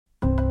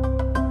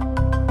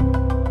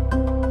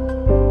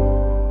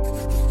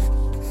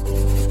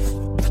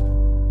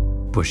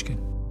Pushkin.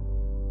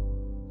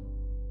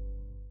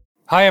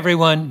 Hi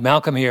everyone,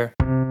 Malcolm here.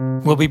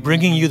 We'll be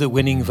bringing you the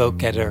winning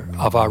vote-getter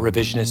of our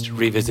Revisionist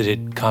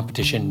Revisited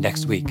competition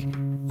next week.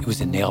 It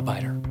was a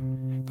nail-biter.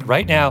 But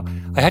right now,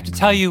 I have to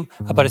tell you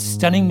about a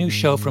stunning new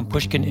show from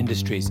Pushkin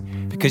Industries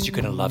because you're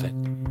going to love it.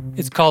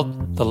 It's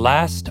called The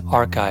Last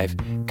Archive,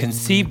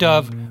 conceived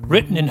of,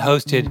 written and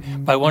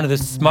hosted by one of the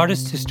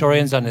smartest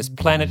historians on this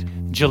planet,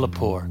 Jill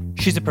Lepore.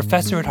 She's a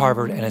professor at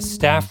Harvard and a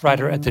staff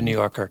writer at The New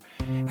Yorker,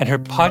 and her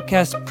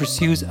podcast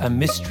pursues a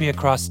mystery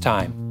across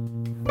time.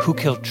 Who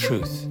Killed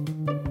Truth?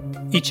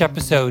 Each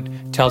episode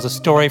tells a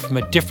story from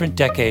a different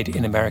decade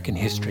in American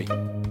history.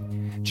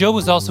 Jill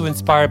was also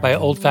inspired by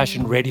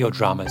old-fashioned radio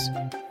dramas,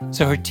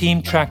 so her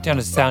team tracked down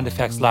a sound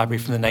effects library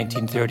from the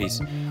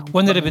 1930s,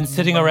 one that had been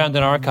sitting around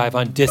an archive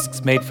on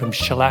discs made from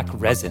shellac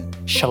resin.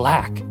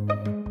 Shellac!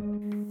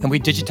 And we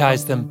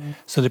digitized them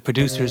so the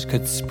producers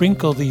could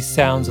sprinkle these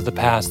sounds of the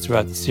past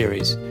throughout the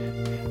series.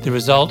 The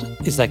result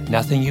is like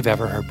nothing you've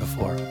ever heard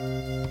before.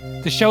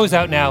 The show is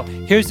out now.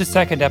 Here's the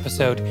second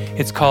episode.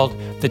 It's called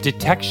The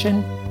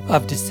Detection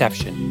of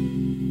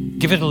Deception.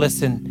 Give it a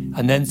listen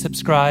and then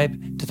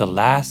subscribe to The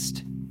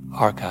Last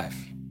Archive.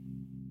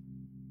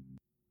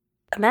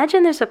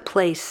 Imagine there's a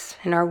place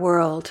in our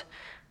world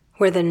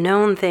where the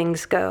known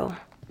things go.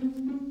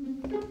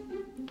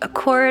 A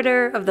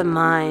corridor of the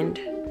mind,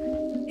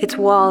 its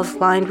walls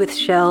lined with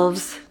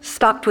shelves,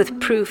 stocked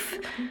with proof,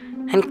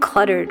 and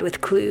cluttered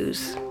with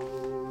clues.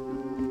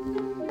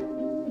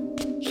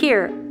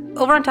 Here,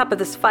 over on top of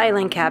this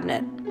filing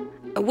cabinet,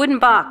 a wooden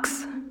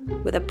box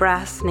with a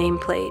brass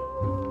nameplate.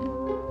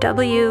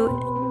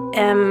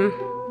 WMM.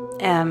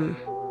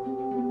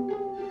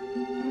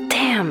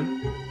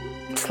 Damn,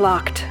 it's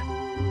locked.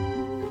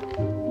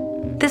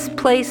 This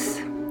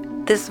place,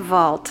 this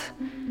vault,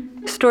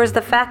 stores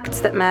the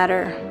facts that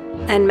matter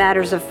and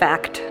matters of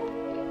fact.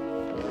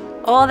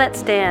 All that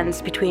stands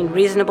between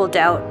reasonable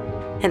doubt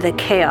and the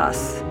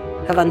chaos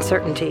of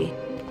uncertainty.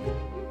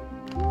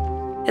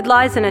 It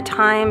lies in a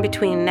time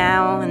between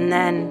now and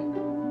then.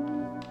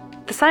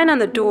 The sign on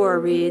the door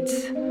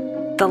reads,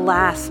 The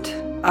Last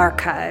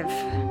Archive.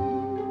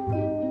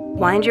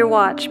 Wind your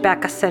watch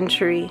back a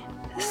century,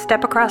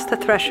 step across the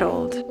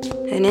threshold,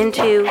 and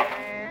into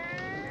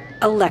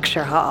a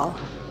lecture hall.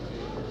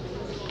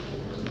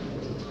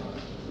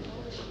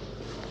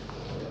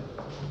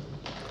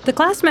 The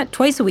class met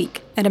twice a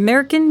week at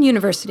American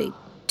University,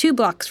 2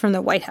 blocks from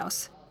the White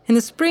House, in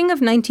the spring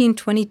of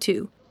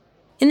 1922,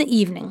 in the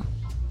evening.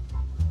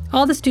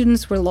 All the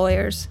students were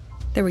lawyers.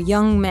 They were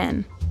young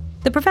men.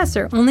 The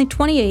professor, only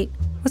 28,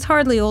 was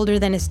hardly older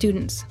than his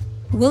students,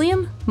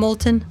 William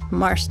Moulton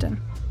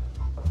Marston.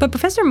 But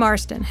Professor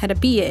Marston had a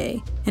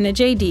BA and a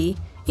JD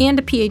and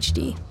a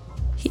PhD.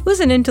 He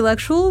was an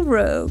intellectual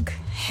rogue,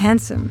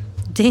 handsome,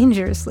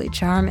 dangerously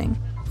charming,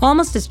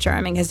 almost as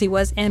charming as he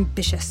was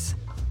ambitious.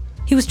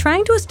 He was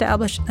trying to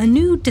establish a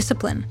new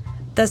discipline,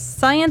 the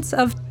science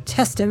of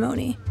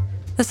testimony,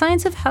 the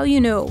science of how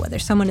you know whether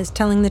someone is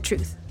telling the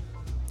truth.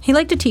 He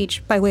liked to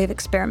teach by way of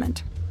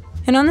experiment.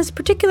 And on this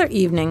particular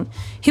evening,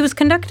 he was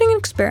conducting an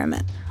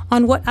experiment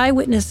on what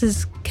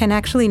eyewitnesses can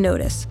actually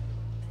notice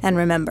and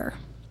remember.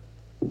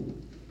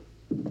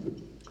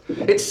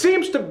 It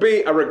seems to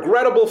be a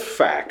regrettable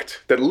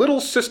fact that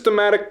little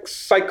systematic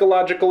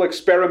psychological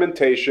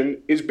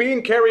experimentation is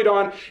being carried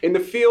on in the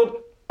field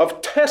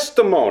of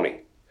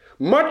testimony.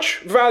 Much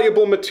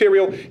valuable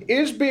material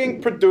is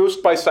being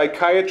produced by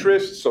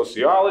psychiatrists,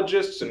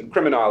 sociologists, and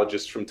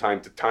criminologists from time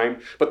to time,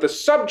 but the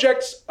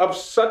subjects of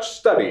such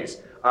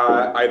studies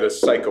are either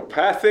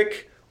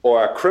psychopathic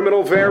or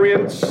criminal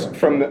variants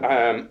from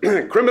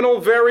the criminal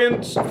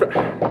variants.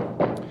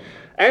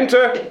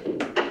 Enter.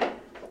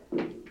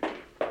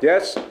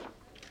 Yes?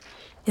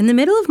 In the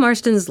middle of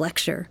Marston's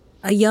lecture,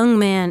 a young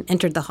man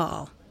entered the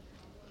hall.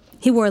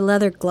 He wore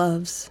leather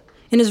gloves.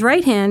 In his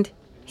right hand,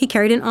 he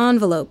carried an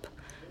envelope.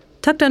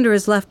 Tucked under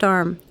his left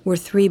arm were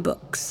 3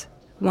 books,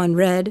 1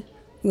 red,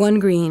 1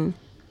 green,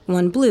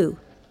 1 blue.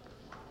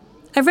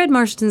 I've read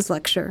Marston's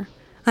lecture,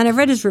 and I've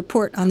read his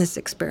report on this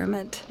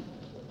experiment.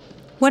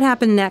 What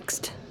happened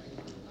next?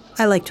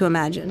 I like to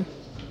imagine.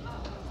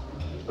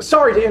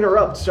 Sorry to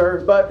interrupt,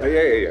 sir, but...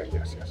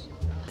 Yes.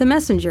 The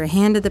messenger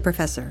handed the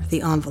professor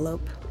the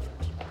envelope.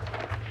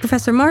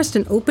 Professor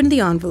Marston opened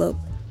the envelope,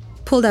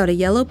 pulled out a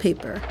yellow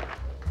paper,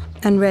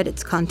 and read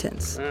its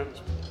contents.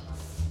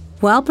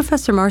 While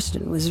Professor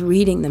Marston was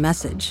reading the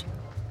message,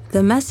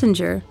 the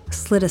messenger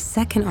slid a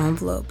second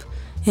envelope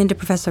into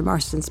Professor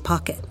Marston's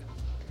pocket.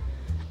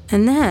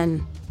 And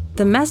then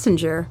the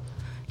messenger,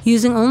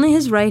 using only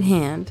his right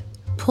hand,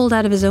 pulled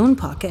out of his own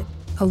pocket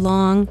a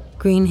long,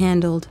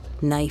 green-handled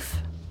knife.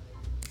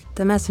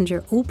 The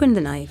messenger opened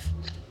the knife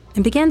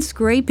and began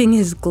scraping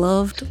his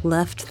gloved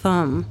left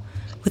thumb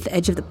with the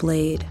edge of the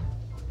blade,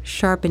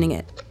 sharpening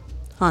it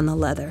on the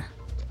leather.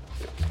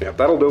 Yeah,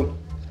 that'll do.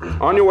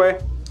 On your way.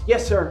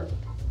 Yes, sir.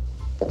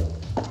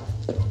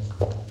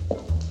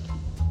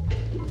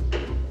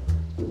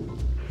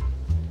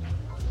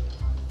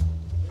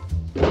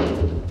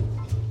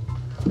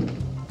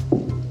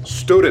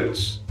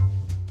 Students,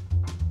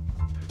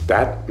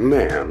 That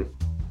man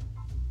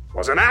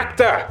was an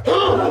actor.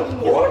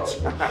 What?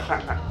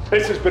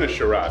 This has been a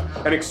charade,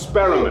 an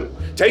experiment.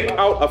 Take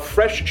out a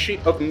fresh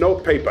sheet of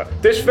notepaper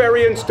this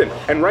very instant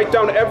and write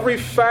down every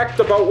fact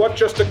about what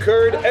just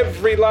occurred,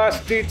 every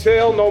last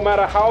detail, no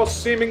matter how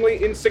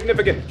seemingly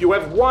insignificant. You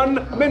have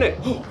 1 minute.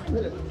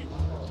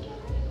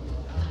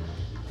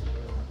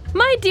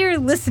 My dear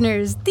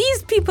listeners,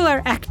 these people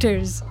are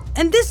actors.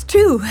 And this,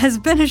 too, has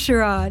been a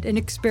charade, an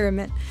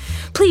experiment.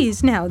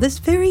 Please, now, this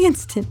very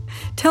instant,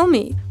 tell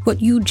me what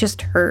you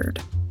just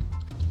heard.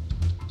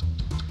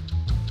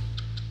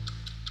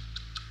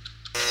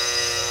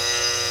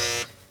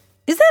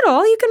 Is that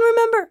all you can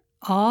remember?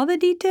 All the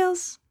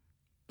details?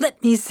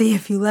 Let me see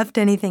if you left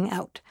anything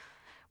out.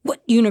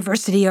 What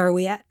university are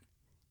we at?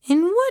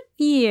 In what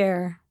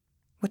year?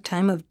 What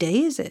time of day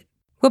is it?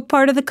 What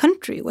part of the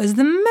country was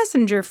the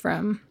messenger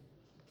from?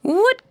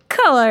 What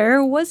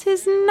color was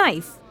his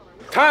knife?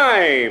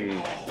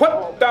 Time!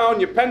 Put down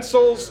your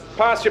pencils,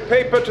 pass your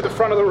paper to the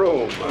front of the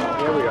room.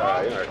 Here we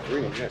are. Yeah,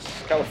 green, yes.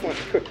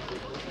 California. Good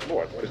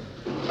Lord, what is...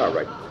 All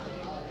right.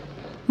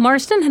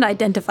 Marston had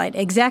identified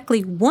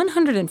exactly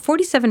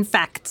 147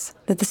 facts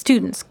that the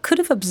students could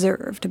have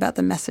observed about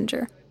the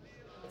messenger.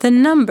 The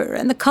number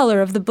and the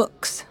color of the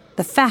books,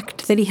 the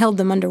fact that he held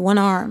them under one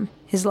arm,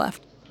 his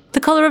left, the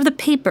color of the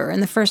paper in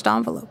the first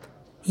envelope,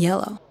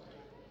 yellow.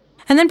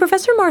 And then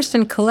Professor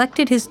Marston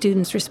collected his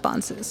students'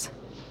 responses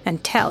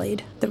and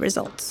tallied the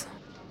results.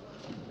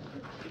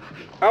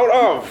 Out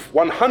of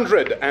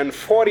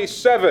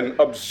 147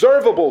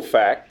 observable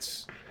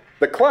facts,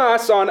 the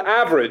class on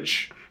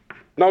average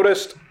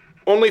noticed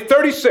only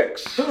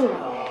 36.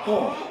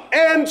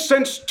 And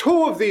since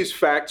 2 of these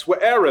facts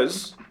were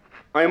errors,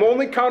 I am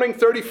only counting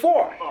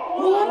 34.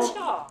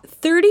 What?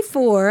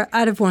 34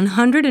 out of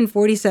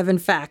 147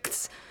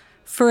 facts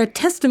for a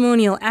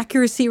testimonial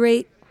accuracy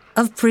rate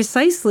of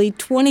precisely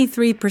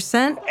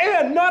 23%.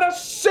 And not a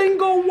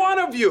single one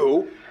of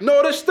you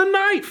noticed the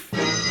knife.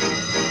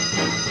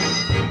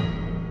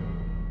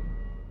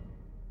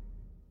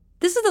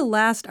 This is The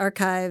Last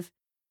Archive,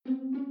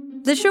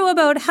 the show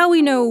about how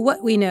we know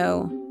what we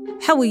know,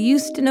 how we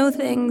used to know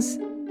things,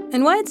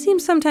 and why it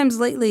seems sometimes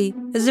lately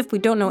as if we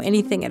don't know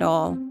anything at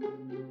all.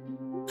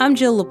 I'm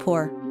Jill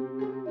Lepore.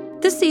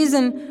 This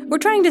season, we're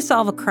trying to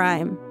solve a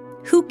crime.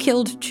 Who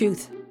killed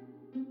Truth?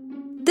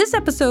 This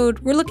episode,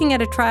 we're looking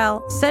at a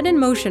trial set in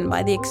motion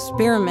by the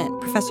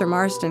experiment Professor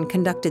Marston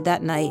conducted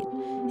that night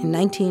in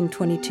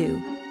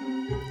 1922.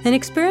 An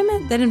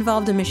experiment that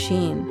involved a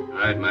machine. All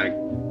right, Mike.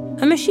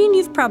 A machine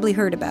you've probably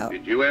heard about.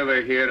 Did you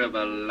ever hear of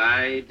a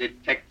lie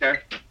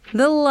detector?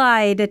 The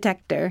lie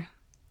detector.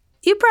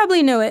 You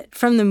probably know it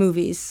from the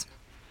movies.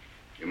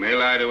 You may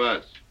lie to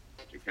us,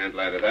 but you can't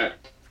lie to that.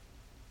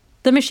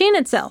 The machine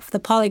itself, the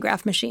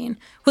polygraph machine,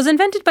 was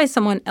invented by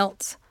someone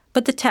else.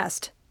 But the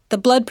test, the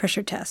blood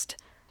pressure test,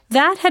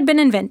 that had been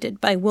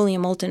invented by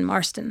William Moulton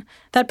Marston,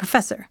 that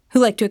professor who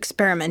liked to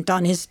experiment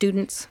on his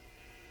students.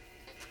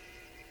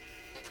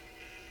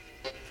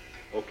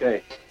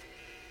 Okay.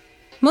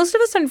 Most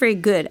of us aren't very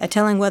good at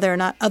telling whether or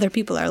not other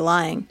people are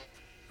lying.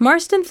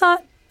 Marston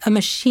thought a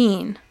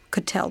machine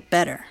could tell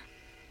better.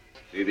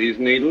 See these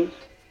needles?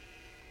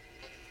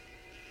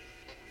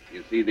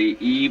 You see the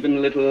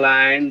even little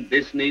line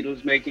this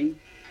needle's making?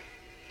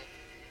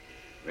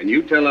 When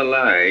you tell a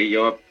lie,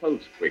 your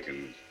pulse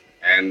quickens,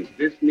 and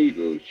this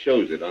needle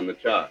shows it on the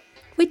chart.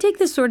 We take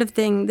this sort of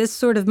thing, this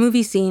sort of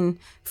movie scene,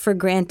 for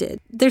granted.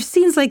 There's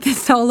scenes like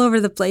this all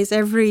over the place,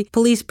 every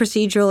police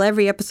procedural,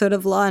 every episode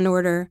of Law and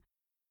Order.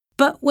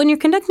 But when you're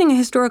conducting a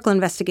historical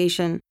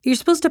investigation, you're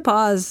supposed to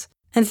pause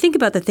and think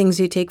about the things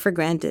you take for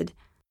granted.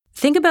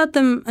 Think about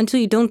them until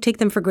you don't take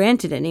them for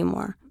granted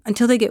anymore,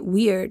 until they get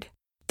weird.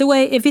 The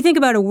way, if you think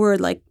about a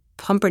word like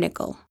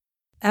pumpernickel,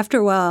 after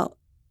a while,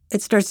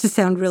 it starts to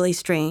sound really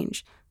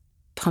strange.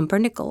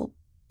 Pumpernickel,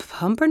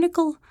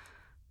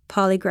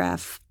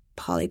 polygraph.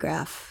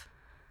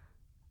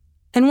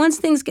 And once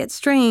things get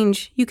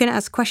strange, you can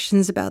ask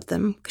questions about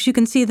them because you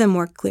can see them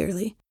more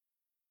clearly.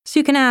 So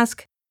you can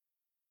ask,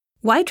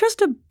 why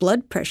trust a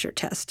blood pressure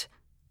test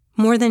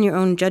more than your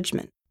own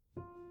judgment?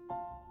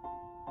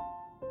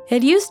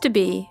 It used to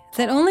be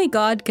that only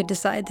God could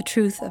decide the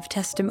truth of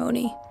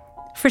testimony.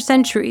 For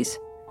centuries,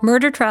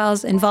 murder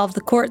trials involved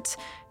the courts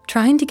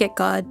trying to get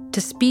God to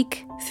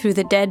speak through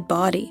the dead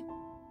body.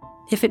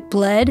 If it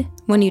bled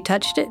when you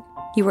touched it,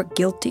 you were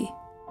guilty.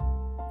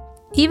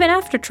 Even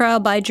after trial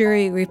by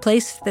jury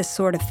replaced this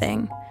sort of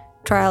thing,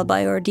 trial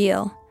by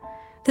ordeal,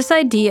 this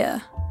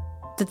idea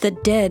that the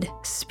dead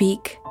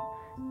speak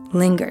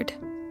lingered.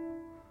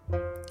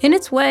 In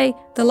its way,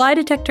 the lie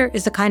detector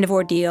is a kind of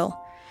ordeal,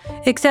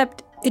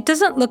 except it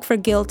doesn't look for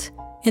guilt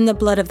in the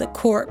blood of the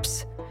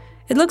corpse.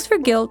 It looks for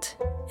guilt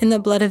in the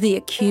blood of the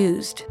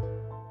accused.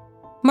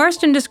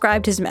 Marston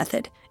described his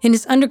method in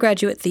his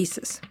undergraduate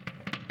thesis.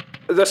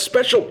 The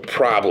special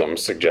problem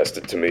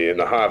suggested to me in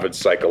the Harvard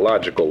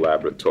Psychological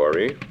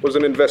Laboratory was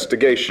an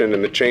investigation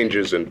in the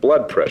changes in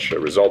blood pressure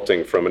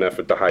resulting from an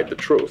effort to hide the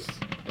truth.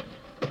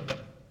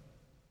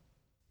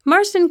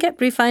 Marston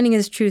kept refining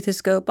his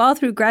truthoscope all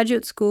through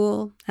graduate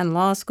school and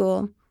law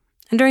school,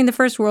 and during the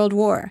First World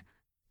War,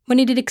 when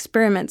he did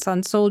experiments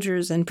on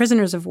soldiers and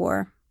prisoners of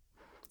war.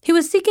 He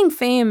was seeking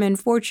fame and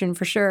fortune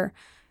for sure,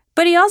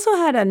 but he also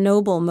had a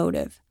noble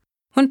motive.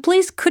 When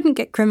police couldn't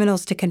get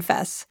criminals to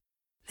confess,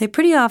 they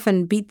pretty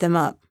often beat them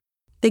up.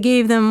 They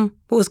gave them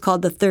what was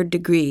called the third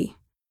degree.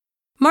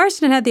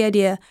 Marston had the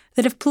idea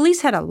that if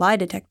police had a lie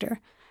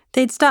detector,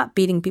 they'd stop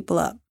beating people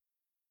up.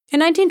 In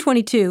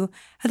 1922,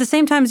 at the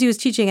same time as he was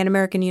teaching at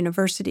American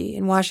University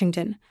in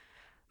Washington,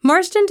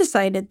 Marston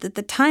decided that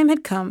the time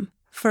had come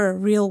for a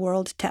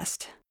real-world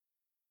test.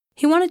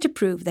 He wanted to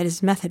prove that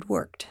his method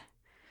worked.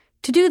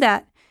 To do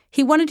that,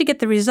 he wanted to get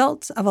the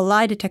results of a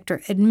lie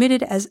detector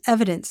admitted as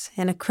evidence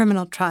in a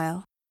criminal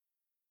trial.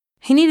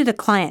 He needed a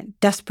client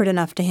desperate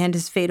enough to hand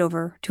his fate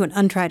over to an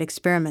untried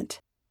experiment.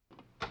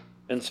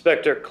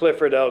 Inspector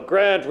Clifford L.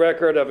 Grant,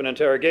 record of an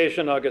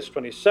interrogation, August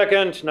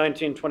 22nd,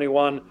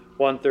 1921,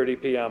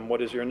 1:30 p.m.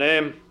 What is your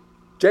name?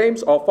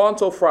 James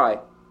Alfonso Fry.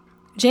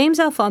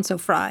 James Alfonso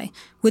Fry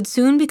would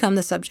soon become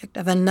the subject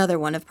of another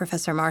one of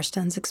Professor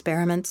Marston's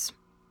experiments.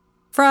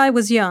 Fry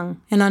was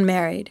young and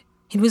unmarried.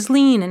 He was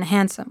lean and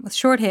handsome, with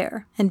short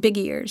hair and big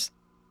ears.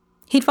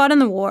 He'd fought in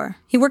the war,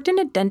 he worked in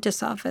a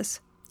dentist's office,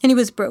 and he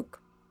was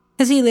broke.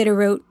 As he later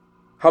wrote,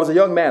 I was a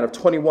young man of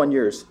 21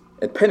 years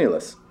and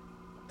penniless.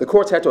 The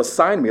courts had to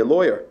assign me a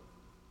lawyer.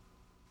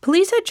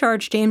 Police had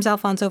charged James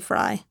Alfonso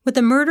Fry with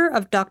the murder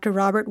of Dr.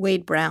 Robert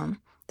Wade Brown,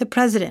 the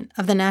president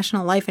of the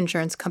National Life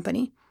Insurance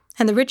Company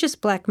and the richest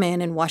black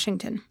man in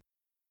Washington.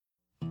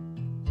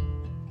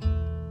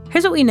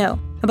 Here's what we know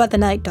about the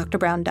night Dr.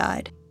 Brown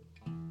died.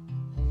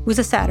 It was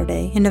a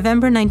Saturday in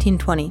November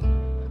 1920.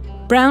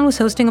 Brown was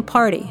hosting a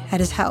party at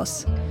his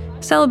house,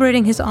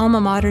 celebrating his alma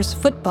mater's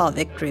football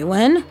victory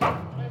when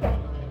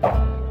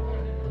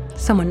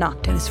someone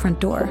knocked at his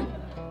front door.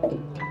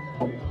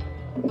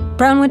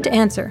 Brown went to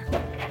answer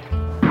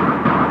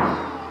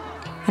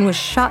and was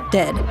shot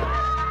dead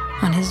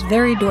on his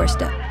very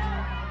doorstep.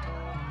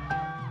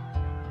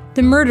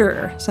 The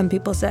murderer, some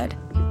people said,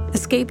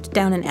 escaped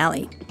down an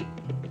alley.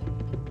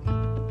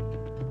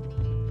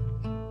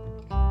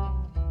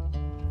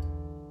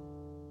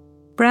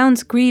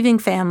 Brown's grieving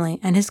family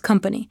and his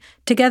company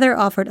together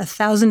offered a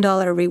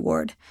 $1,000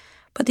 reward,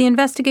 but the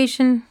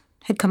investigation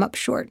had come up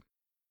short.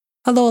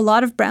 Although a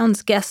lot of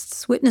Brown's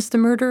guests witnessed the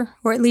murder,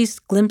 or at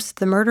least glimpsed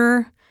the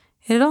murderer,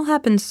 it had all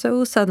happened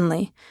so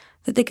suddenly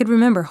that they could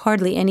remember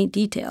hardly any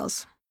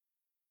details.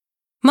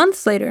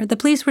 Months later, the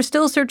police were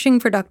still searching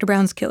for Dr.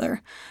 Brown's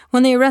killer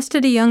when they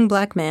arrested a young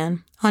black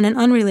man on an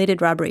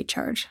unrelated robbery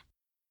charge.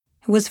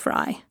 It was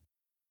Fry.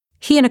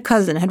 He and a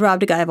cousin had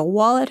robbed a guy of a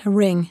wallet, a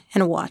ring,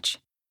 and a watch.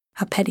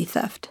 A petty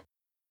theft.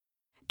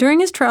 During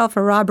his trial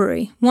for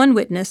robbery, one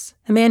witness,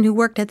 a man who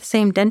worked at the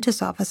same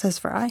dentist's office as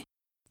Fry,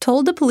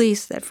 told the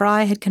police that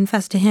Fry had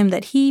confessed to him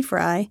that he,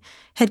 Fry,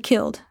 had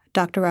killed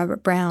Dr.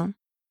 Robert Brown.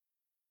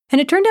 And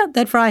it turned out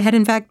that Fry had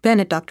in fact been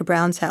at Dr.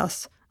 Brown's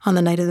house on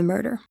the night of the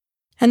murder,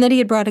 and that he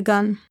had brought a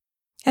gun.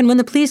 And when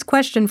the police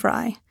questioned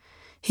Fry,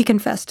 he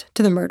confessed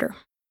to the murder.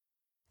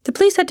 The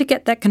police had to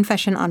get that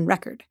confession on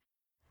record,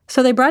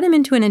 so they brought him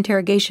into an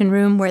interrogation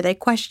room where they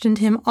questioned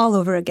him all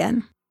over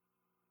again.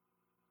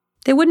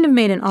 They wouldn't have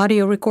made an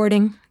audio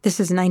recording. This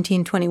is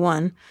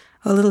 1921,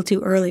 a little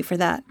too early for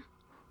that.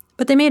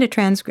 But they made a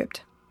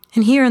transcript.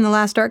 And here in the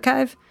last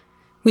archive,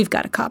 we've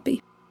got a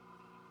copy.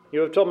 You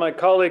have told my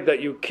colleague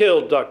that you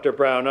killed Dr.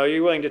 Brown. Are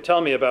you willing to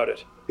tell me about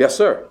it? Yes,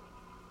 sir.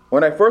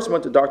 When I first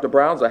went to Dr.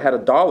 Brown's, I had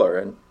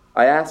 $1, and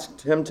I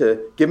asked him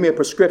to give me a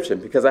prescription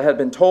because I had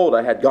been told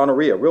I had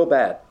gonorrhea real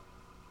bad.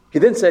 He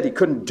then said he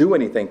couldn't do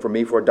anything for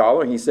me for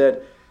 $1, and he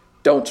said,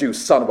 "Don't you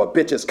son of a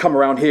bitches come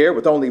around here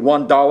with only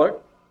 $1.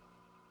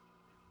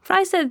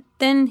 Fry said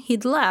then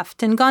he'd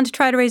left and gone to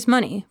try to raise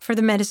money for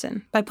the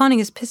medicine by pawning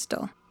his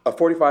pistol. A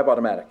 .45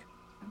 automatic.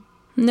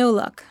 No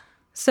luck.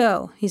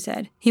 So, he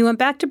said, he went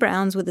back to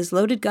Brown's with his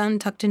loaded gun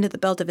tucked into the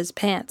belt of his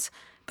pants.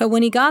 But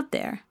when he got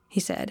there, he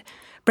said,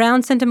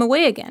 Brown sent him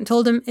away again,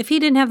 told him if he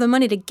didn't have the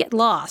money to get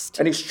lost.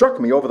 And he struck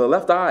me over the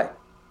left eye.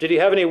 Did he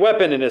have any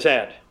weapon in his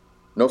hand?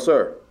 No,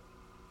 sir.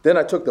 Then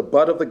I took the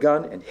butt of the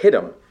gun and hit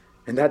him,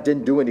 and that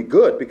didn't do any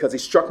good because he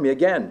struck me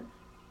again.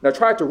 And I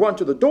tried to run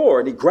to the door,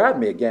 and he grabbed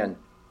me again.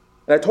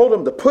 And I told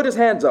him to put his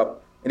hands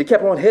up, and he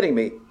kept on hitting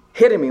me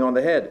on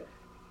the head.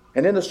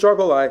 And in the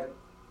struggle, I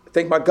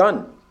think my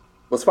gun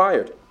was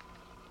fired.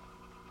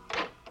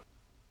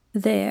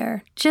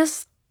 There,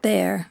 just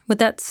there, with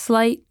that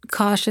slight,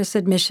 cautious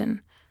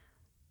admission.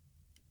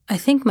 I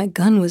think my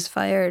gun was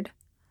fired.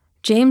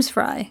 James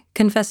Fry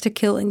confessed to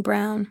killing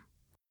Brown.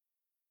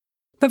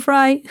 But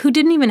Fry, who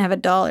didn't even have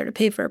 $1 to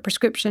pay for a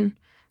prescription,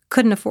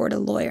 couldn't afford a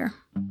lawyer.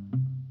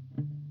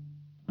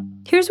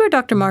 Here's where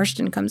Dr.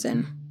 Marston comes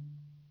in.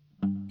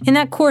 In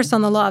that course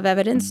on the law of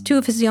evidence, 2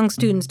 of his young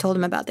students told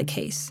him about the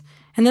case,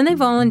 and then they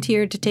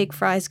volunteered to take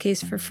Fry's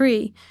case for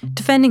free,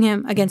 defending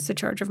him against the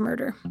charge of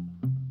murder.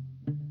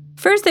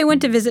 First, they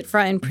went to visit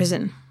Fry in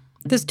prison.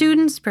 The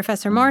students,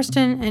 Professor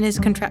Marston, and his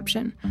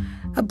contraption,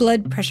 a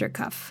blood pressure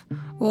cuff,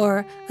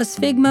 or a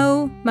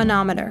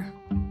sphygmomanometer.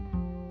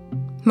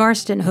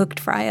 Marston hooked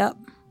Fry up.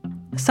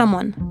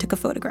 Someone took a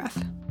photograph.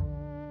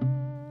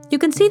 You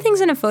can see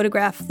things in a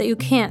photograph that you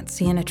can't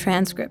see in a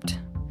transcript.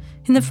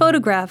 In the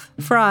photograph,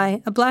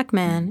 Fry, a black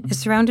man, is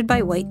surrounded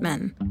by white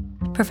men.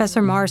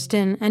 Professor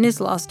Marston and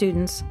his law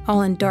students,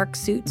 all in dark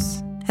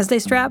suits, as they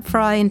strap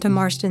Fry into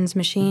Marston's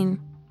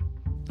machine.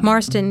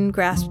 Marston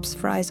grasps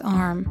Fry's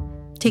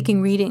arm,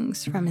 taking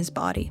readings from his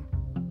body.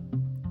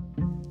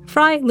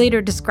 Fry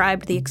later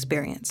described the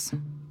experience.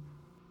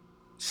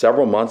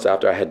 Several months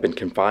after I had been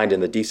confined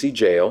in the D.C.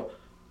 jail,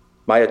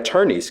 my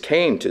attorneys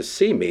came to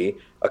see me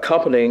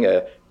accompanying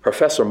a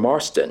Professor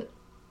Marston.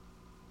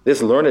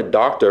 This learned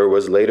doctor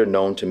was later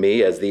known to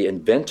me as the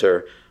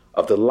inventor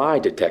of the lie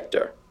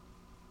detector.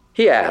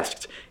 He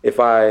asked if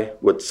I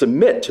would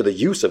submit to the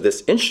use of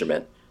this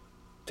instrument.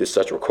 To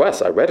such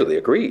requests, I readily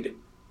agreed.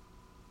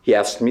 He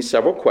asked me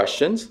several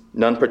questions,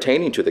 none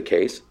pertaining to the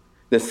case.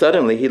 Then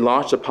suddenly he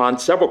launched upon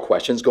several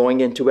questions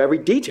going into every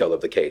detail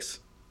of the case.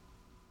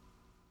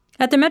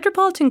 At the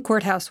Metropolitan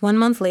Courthouse 1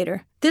 month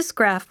later, this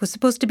graph was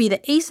supposed to be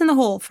the ace in the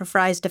hole for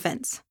Fry's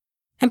defense.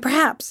 And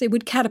perhaps it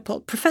would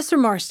catapult Professor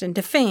Marston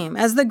to fame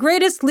as the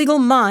greatest legal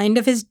mind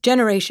of his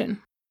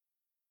generation.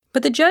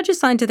 But the judge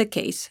assigned to the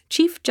case,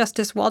 Chief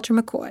Justice Walter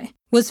McCoy,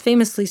 was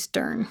famously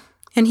stern,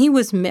 and he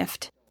was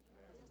miffed.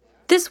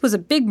 This was a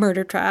big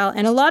murder trial,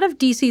 and a lot of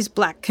D.C.'s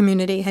black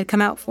community had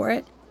come out for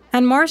it,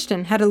 and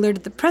Marston had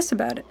alerted the press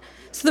about it,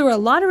 so there were a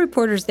lot of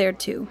reporters there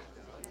too.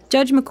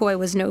 Judge McCoy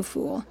was no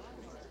fool.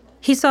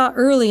 He saw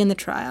early in the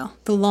trial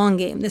the long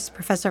game this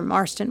Professor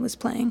Marston was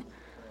playing.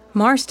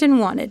 Marston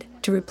wanted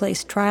to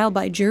replace trial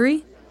by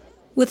jury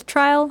with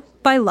trial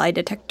by lie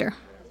detector.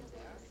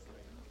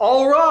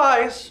 All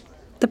rise!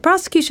 The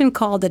prosecution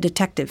called a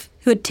detective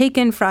who had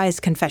taken Fry's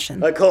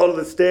confession. I call to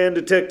the stand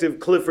Detective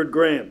Clifford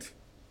Grant.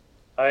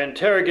 I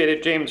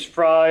interrogated James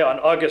Fry on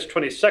August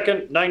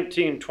 22nd,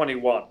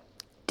 1921.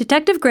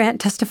 Detective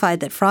Grant testified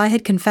that Fry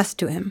had confessed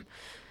to him.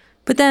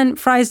 But then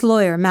Fry's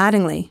lawyer,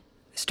 Mattingly,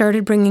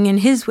 started bringing in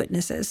his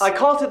witnesses. I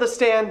call to the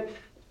stand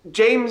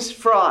James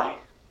Fry.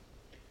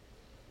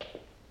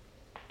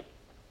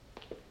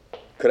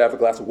 Could I have a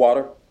glass of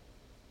water?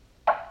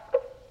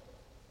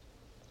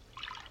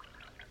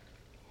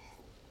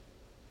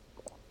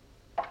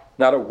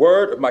 Not a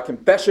word of my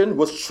confession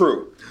was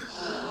true.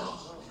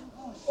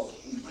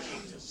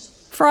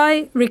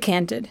 Fry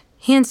recanted.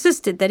 He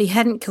insisted that he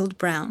hadn't killed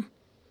Brown.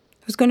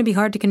 It was going to be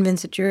hard to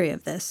convince a jury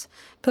of this,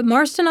 but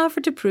Marston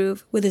offered to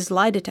prove with his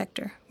lie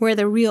detector where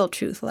the real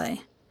truth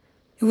lay.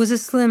 It was a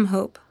slim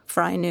hope,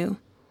 Fry knew.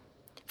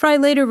 Fry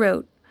later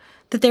wrote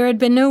that there had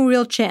been no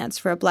real chance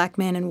for a black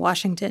man in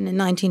Washington in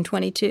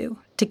 1922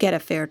 to get a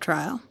fair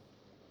trial.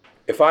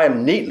 If I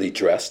am neatly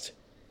dressed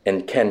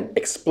and can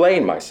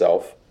explain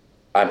myself,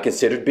 I'm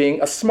considered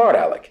being a smart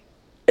aleck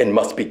and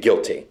must be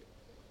guilty.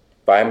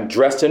 If I am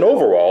dressed in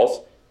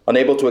overalls,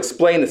 unable to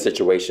explain the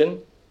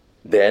situation,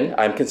 then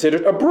I'm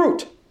considered a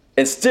brute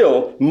and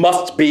still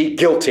must be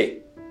guilty.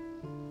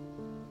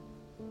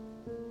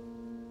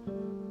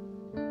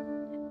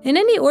 In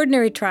any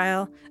ordinary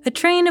trial, a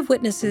train of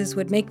witnesses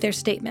would make their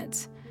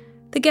statements.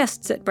 The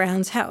guests at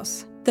Brown's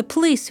house, the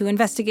police who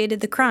investigated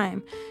the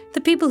crime,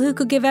 the people who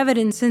could give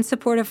evidence in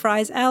support of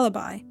Fry's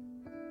alibi.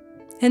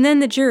 And then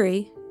the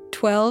jury,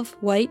 12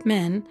 white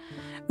men,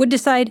 would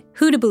decide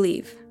who to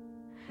believe.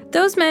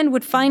 Those men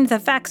would find the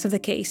facts of the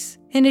case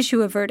and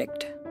issue a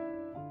verdict.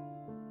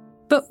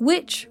 But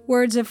which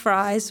words of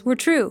Fry's were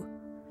true?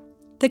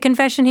 The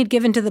confession he'd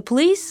given to the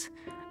police,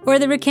 or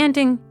the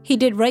recanting he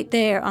did right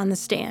there on the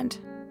stand?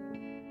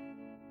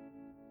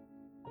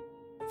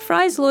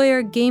 Fry's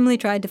lawyer gamely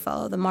tried to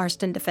follow the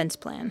Marston defense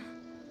plan.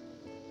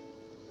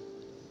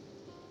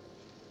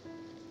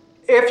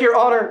 If Your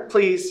Honor,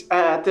 please,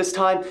 at this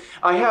time,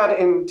 I had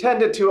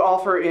intended to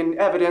offer in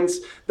evidence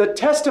the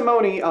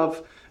testimony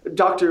of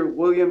Dr.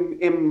 William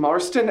M.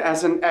 Marston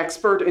as an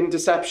expert in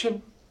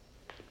deception.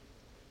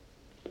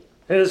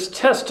 His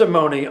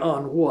testimony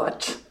on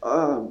what?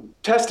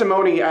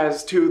 Testimony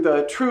as to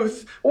the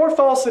truth or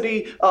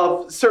falsity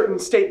of certain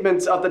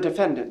statements of the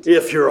defendant.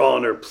 If Your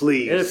Honor,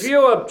 please. If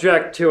you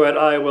object to it,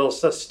 I will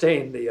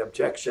sustain the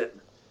objection.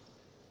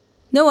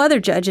 No other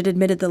judge had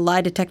admitted the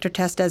lie detector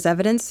test as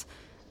evidence,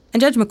 and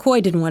Judge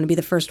McCoy didn't want to be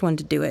the first one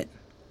to do it.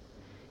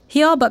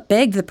 He all but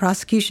begged the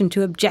prosecution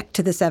to object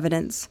to this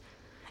evidence,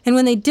 and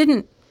when they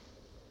didn't,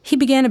 he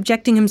began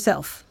objecting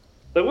himself.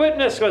 The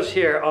witness was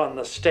here on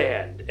the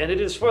stand, and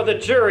it is for the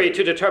jury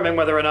to determine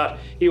whether or not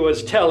he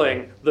was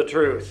telling the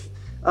truth.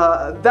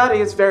 That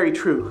is very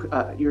true,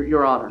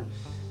 Your Honor.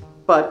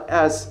 But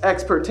as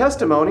expert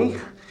testimony,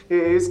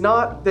 is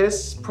not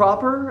this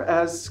proper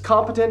as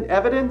competent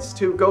evidence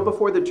to go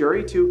before the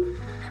jury to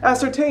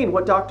ascertain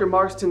what Dr.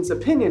 Marston's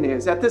opinion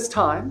is at this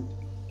time?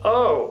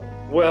 Oh,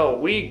 well,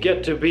 we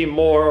get to be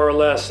more or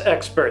less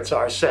experts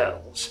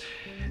ourselves.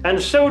 And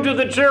so do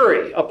the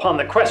jury upon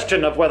the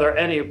question of whether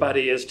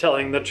anybody is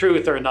telling the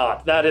truth or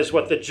not. That is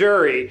what the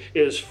jury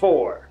is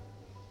for.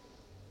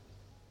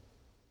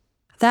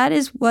 That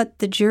is what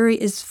the jury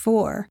is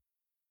for.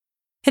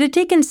 It had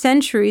taken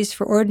centuries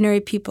for ordinary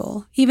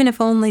people, even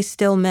if only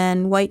still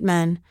men, white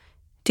men,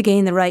 to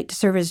gain the right to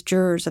serve as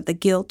jurors of the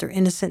guilt or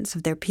innocence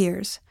of their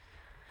peers.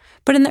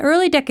 But in the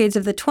early decades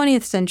of the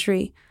 20th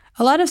century,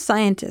 a lot of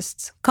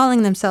scientists,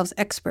 calling themselves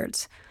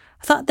experts,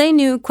 thought they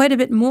knew quite a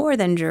bit more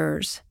than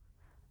jurors,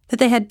 that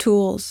they had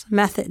tools,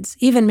 methods,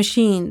 even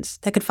machines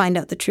that could find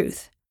out the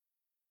truth.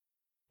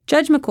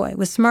 Judge McCoy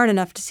was smart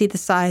enough to see the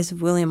size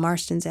of William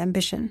Marston's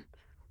ambition,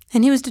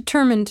 and he was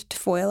determined to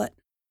foil it.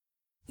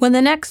 When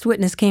the next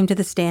witness came to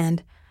the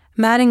stand,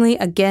 Mattingly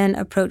again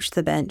approached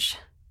the bench.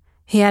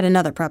 He had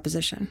another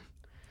proposition.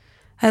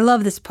 I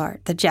love this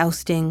part, the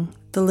jousting,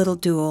 the little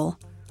duel,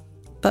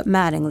 but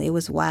Mattingly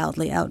was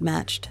wildly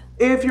outmatched.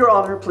 If Your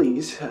Honor,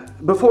 please,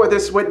 before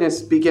this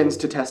witness begins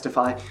to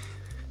testify,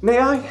 may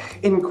I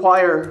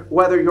inquire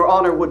whether Your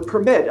Honor would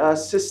permit a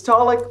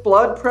systolic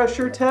blood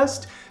pressure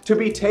test to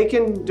be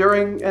taken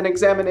during an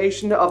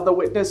examination of the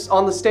witness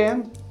on the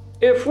stand?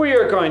 If we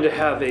are going to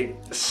have a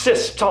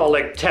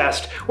systolic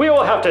test, we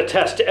will have to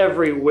test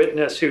every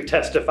witness who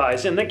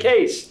testifies in the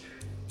case.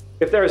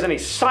 If there is any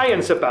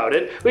science about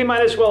it, we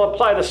might as well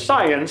apply the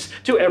science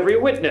to every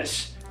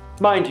witness.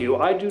 Mind you,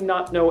 I do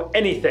not know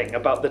anything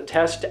about the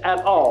test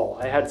at all.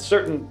 I had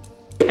certain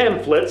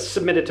pamphlets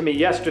submitted to me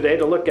yesterday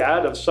to look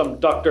at of some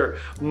Dr.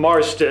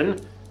 Marston,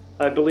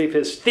 I believe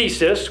his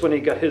thesis when he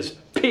got his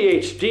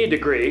PhD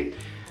degree.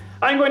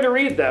 I'm going to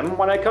read them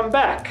when I come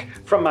back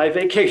from my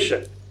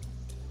vacation.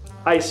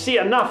 I see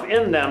enough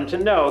in them to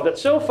know that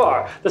so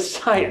far the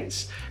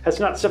science has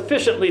not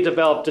sufficiently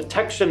developed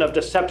detection of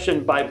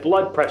deception by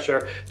blood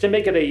pressure to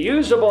make it a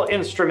usable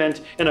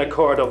instrument in a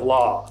court of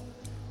law.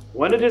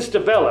 When it is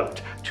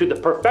developed to the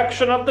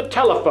perfection of the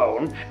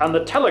telephone and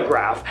the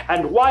telegraph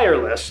and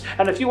wireless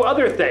and a few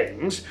other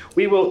things,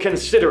 we will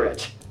consider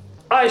it.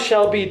 I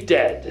shall be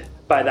dead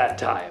by that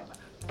time,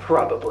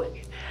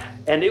 probably,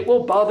 and it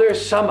will bother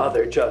some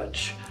other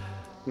judge,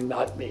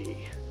 not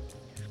me.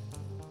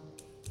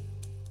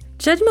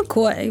 Judge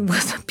McCoy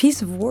was a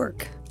piece of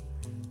work.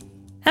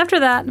 After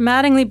that,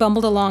 Mattingly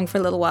bumbled along for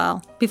a little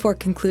while before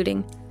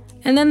concluding,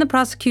 and then the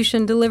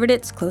prosecution delivered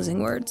its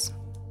closing words.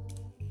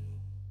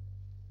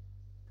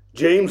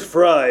 James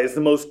Fry is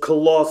the most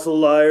colossal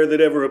liar that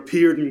ever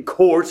appeared in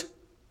court.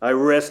 I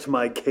rest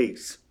my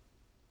case.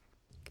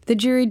 The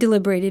jury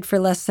deliberated for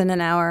less than an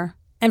hour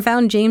and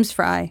found James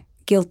Fry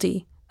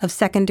guilty of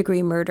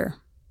second-degree murder.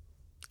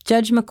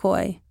 Judge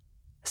McCoy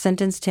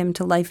sentenced him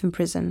to life in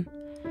prison,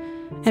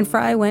 and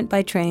Fry went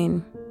by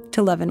train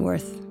to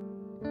Leavenworth.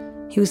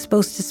 He was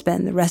supposed to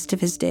spend the rest of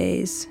his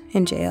days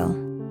in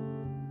jail.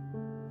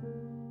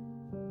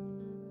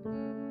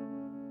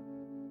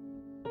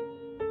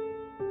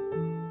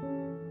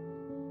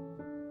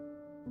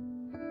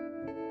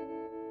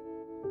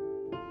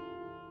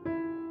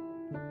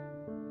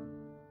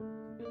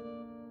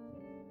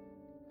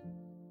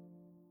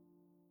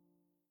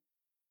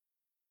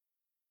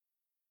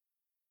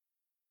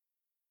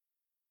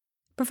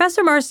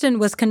 Professor Marston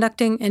was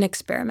conducting an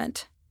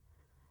experiment.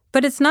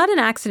 But it's not an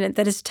accident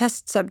that his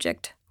test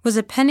subject was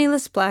a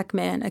penniless black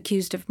man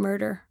accused of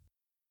murder.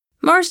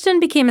 Marston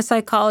became a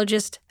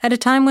psychologist at a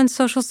time when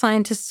social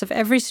scientists of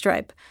every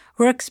stripe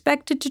were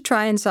expected to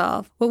try and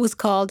solve what was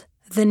called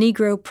the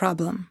Negro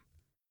problem.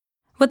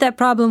 What that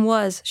problem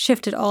was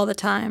shifted all the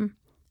time,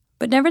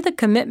 but never the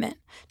commitment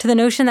to the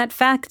notion that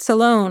facts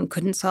alone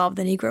couldn't solve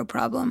the Negro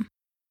problem.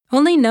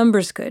 Only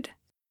numbers could.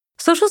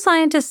 Social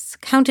scientists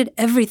counted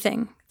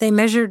everything. They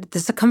measured the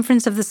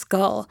circumference of the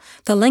skull,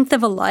 the length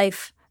of a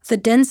life, the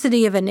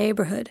density of a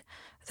neighborhood,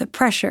 the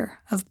pressure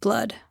of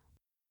blood.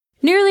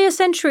 Nearly a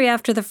century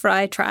after the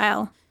Fry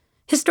trial,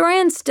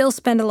 historians still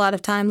spend a lot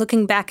of time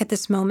looking back at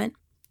this moment,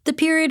 the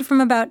period from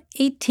about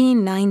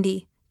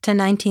 1890 to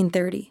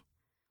 1930.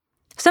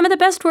 Some of the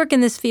best work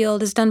in this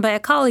field is done by a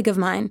colleague of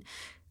mine,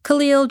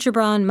 Khalil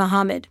Gibran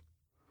Muhammad,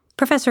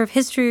 professor of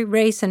history,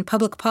 race, and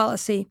public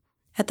policy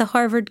at the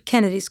Harvard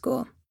Kennedy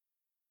School.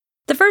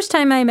 The first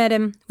time I met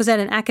him was at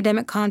an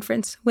academic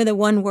conference with a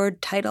one-word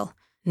title,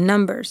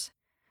 Numbers.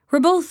 We're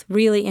both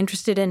really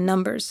interested in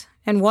numbers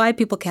and why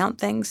people count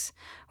things,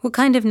 what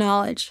kind of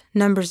knowledge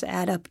numbers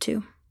add up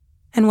to,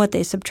 and what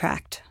they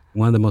subtract.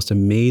 One of the most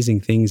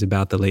amazing things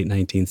about the late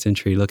 19th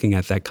century, looking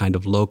at that kind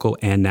of local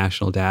and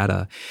national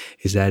data,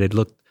 is that it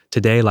looked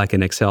today like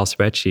an Excel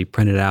spreadsheet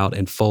printed out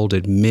and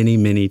folded many,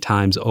 many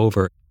times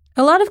over.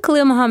 A lot of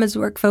Khalil Muhammad's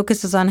work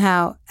focuses on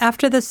how,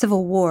 after the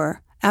Civil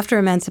War, after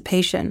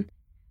emancipation,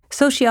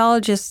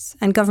 sociologists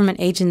and government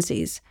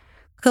agencies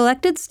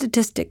collected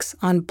statistics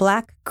on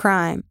black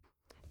crime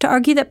to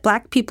argue that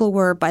black people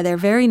were, by their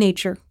very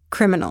nature,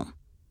 criminal,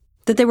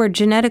 that they were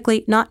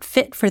genetically not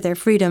fit for their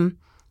freedom,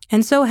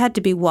 and so had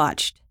to be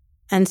watched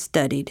and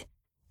studied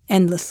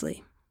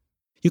endlessly.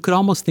 You could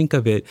almost think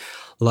of it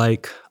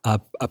like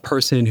a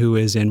person who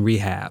is in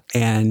rehab,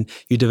 and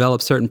you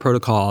develop certain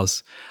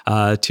protocols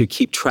to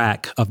keep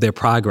track of their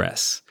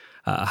progress.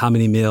 How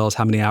many meals,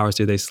 how many hours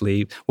do they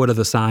sleep? What are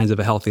the signs of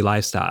a healthy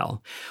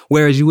lifestyle?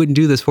 Whereas you wouldn't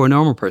do this for a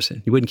normal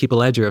person. You wouldn't keep a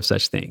ledger of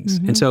such things.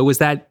 Mm-hmm. And so it was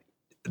that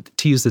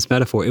to use this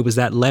metaphor, it was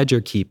that ledger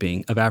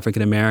keeping of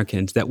African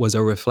Americans that was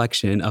a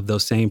reflection of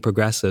those same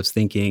progressives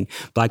thinking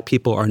Black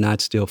people are not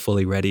still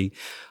fully ready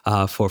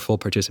for full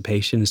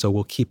participation, so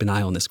we'll keep an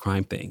eye on this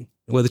crime thing.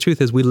 Well, the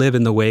truth is we live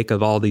in the wake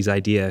of all these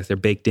ideas. They're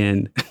baked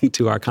in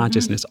to our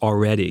consciousness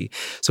already.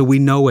 So we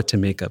know what to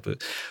make of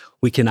it.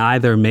 We can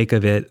either make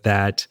of it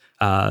that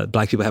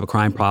Black people have a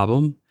crime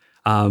problem,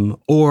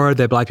 or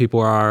that Black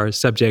people are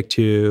subject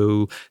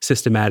to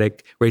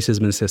systematic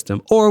racism in the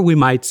system, or we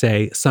might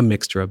say some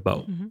mixture of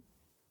both. Mm-hmm.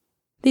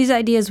 These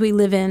ideas we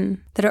live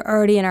in that are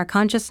already in our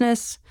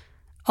consciousness,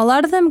 a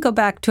lot of them go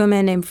back to a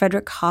man named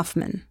Frederick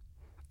Hoffman.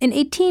 In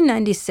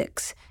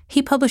 1896,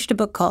 he published a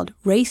book called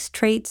Race,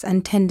 Traits,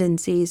 and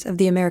Tendencies of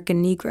the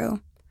American Negro.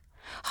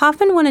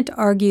 Hoffman wanted to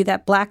argue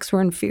that Blacks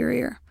were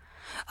inferior.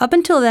 Up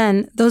until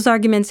then, those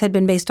arguments had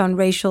been based on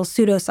racial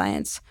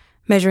pseudoscience,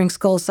 measuring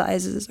skull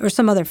sizes or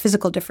some other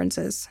physical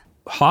differences.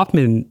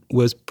 Hoffman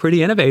was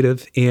pretty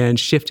innovative in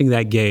shifting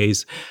that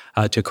gaze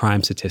to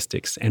crime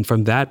statistics. And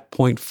from that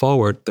point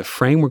forward, the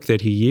framework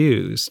that he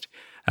used,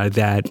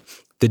 that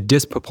the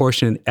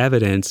disproportionate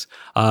evidence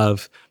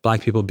of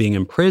Black people being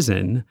in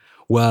prison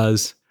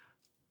was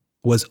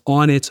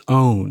on its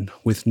own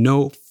with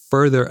no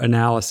further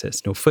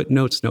analysis, no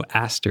footnotes, no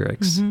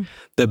asterisks. Mm-hmm.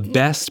 The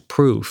best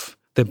proof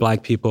that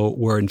Black people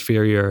were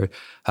inferior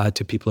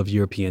to people of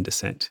European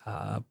descent.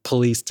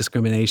 Police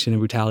discrimination and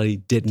brutality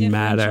didn't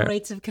matter.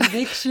 Rates of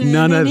conviction.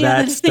 None of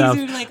that stuff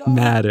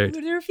mattered.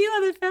 There are a few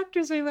other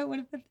factors we might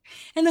want to put.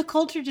 And the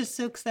culture just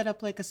soaks that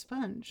up like a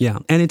sponge. Yeah,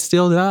 and it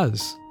still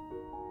does.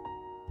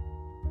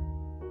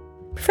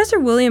 Professor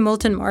William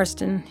Moulton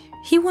Marston,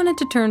 he wanted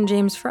to turn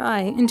James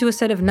Frye into a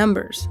set of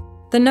numbers.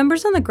 The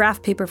numbers on the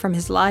graph paper from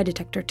his lie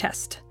detector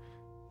test.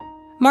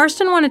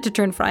 Marston wanted to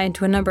turn Frye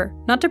into a number,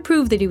 not to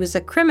prove that he was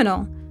a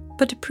criminal,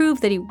 but to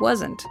prove that he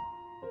wasn't.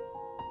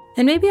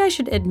 And maybe I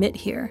should admit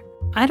here,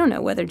 I don't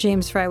know whether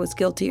James Frye was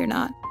guilty or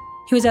not.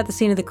 He was at the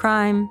scene of the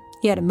crime,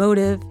 he had a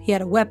motive, he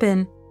had a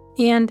weapon,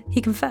 and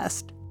he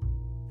confessed.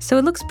 So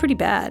it looks pretty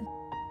bad.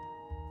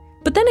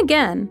 But then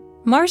again,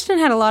 Marston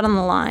had a lot on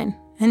the line,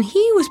 and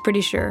he was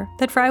pretty sure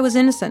that Frye was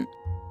innocent.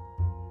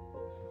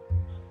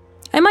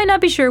 I might not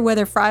be sure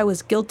whether Frye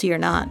was guilty or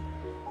not,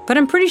 but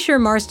I'm pretty sure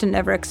Marston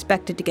never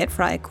expected to get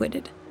Frye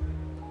acquitted.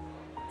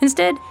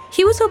 Instead,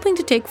 he was hoping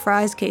to take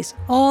Frye's case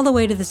all the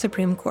way to the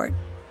Supreme Court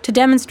to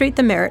demonstrate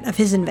the merit of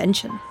his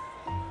invention.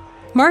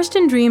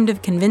 Marston dreamed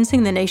of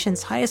convincing the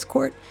nation's highest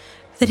court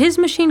that his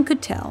machine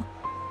could tell,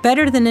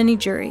 better than any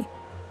jury,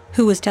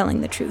 who was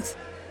telling the truth.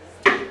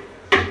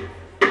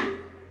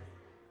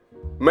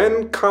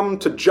 Men come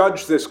to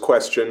judge this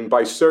question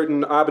by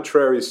certain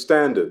arbitrary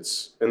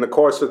standards in the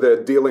course of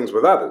their dealings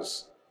with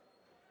others.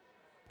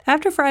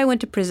 After Frye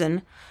went to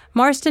prison,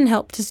 Marston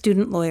helped his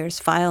student lawyers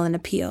file an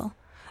appeal.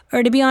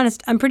 Or to be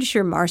honest, I'm pretty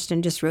sure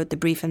Marston just wrote the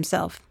brief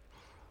himself.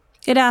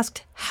 It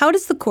asked, how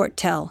does the court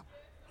tell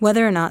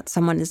whether or not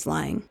someone is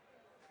lying?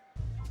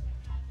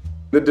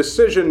 The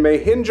decision may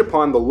hinge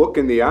upon the look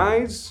in the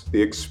eyes,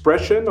 the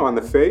expression on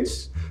the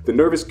face, the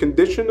nervous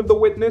condition of the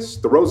witness,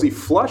 the rosy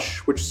flush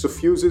which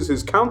suffuses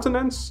his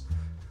countenance,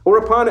 or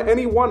upon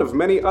any one of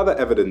many other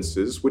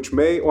evidences which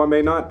may or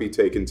may not be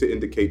taken to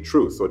indicate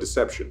truth or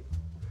deception.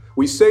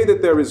 We say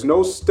that there is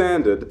no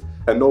standard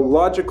and no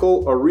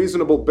logical or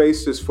reasonable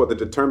basis for the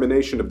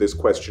determination of this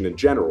question in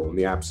general in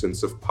the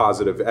absence of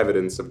positive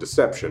evidence of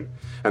deception,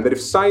 and that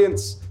if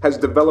science has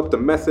developed a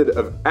method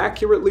of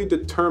accurately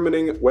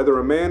determining whether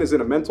a man is in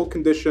a mental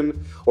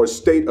condition or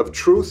state of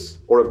truth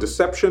or of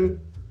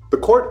deception, the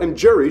court and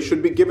jury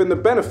should be given the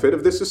benefit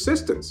of this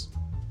assistance.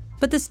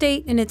 But the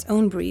state, in its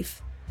own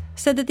brief,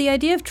 said that the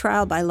idea of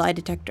trial by lie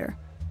detector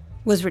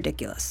was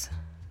ridiculous.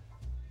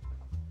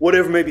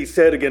 Whatever may be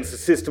said against the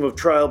system of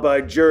trial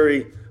by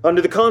jury,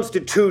 under the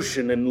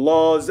Constitution and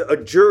laws, a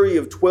jury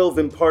of 12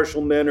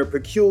 impartial men are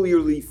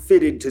peculiarly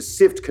fitted to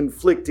sift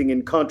conflicting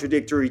and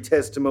contradictory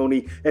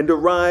testimony and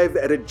arrive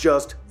at a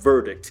just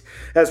verdict.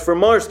 As for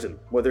Marston,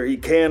 whether he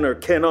can or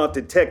cannot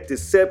detect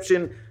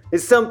deception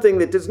is something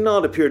that does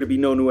not appear to be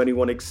known to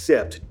anyone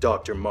except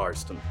Dr.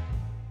 Marston.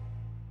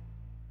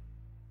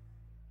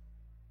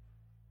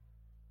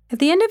 At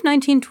the end of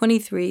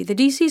 1923, the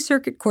D.C.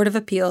 Circuit Court of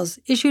Appeals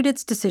issued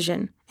its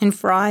decision in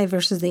Frye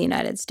versus the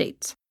United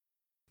States.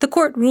 The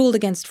court ruled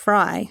against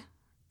Frye,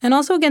 and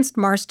also against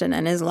Marston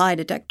and his lie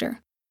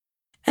detector.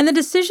 And the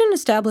decision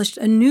established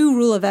a new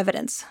rule of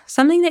evidence,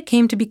 something that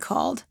came to be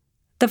called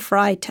the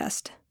Frye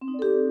test.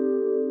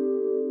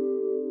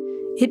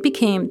 It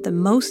became the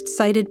most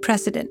cited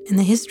precedent in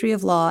the history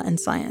of law and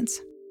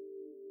science.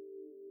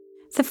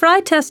 The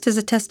Frye test is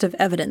a test of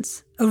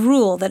evidence, a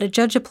rule that a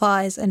judge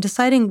applies in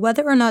deciding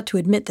whether or not to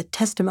admit the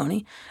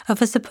testimony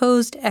of a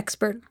supposed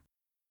expert.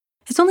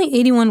 It's only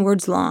 81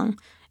 words long,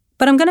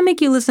 but I'm going to make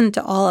you listen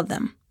to all of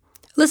them.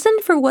 Listen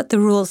for what the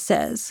rule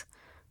says,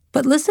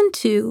 but listen,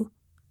 too,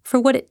 for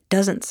what it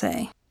doesn't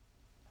say.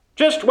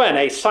 Just when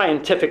a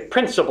scientific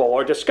principle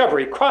or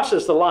discovery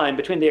crosses the line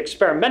between the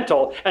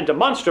experimental and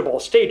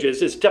demonstrable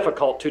stages is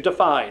difficult to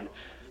define.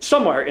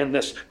 Somewhere in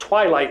this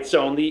twilight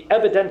zone, the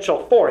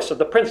evidential force of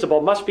the principle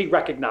must be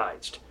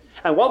recognized.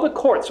 And while the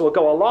courts will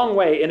go a long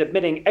way in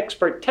admitting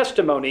expert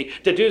testimony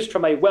deduced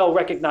from a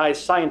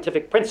well-recognized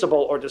scientific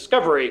principle or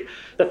discovery,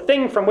 the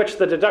thing from which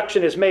the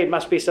deduction is made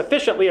must be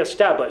sufficiently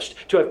established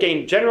to have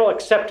gained general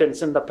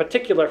acceptance in the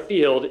particular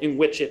field in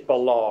which it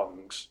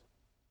belongs.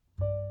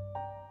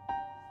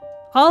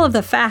 All of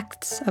the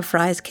facts of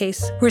Fry's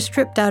case were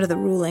stripped out of the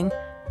ruling.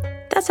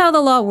 That's how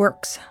the law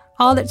works.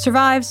 All that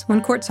survives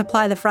when courts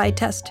apply the Fry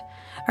test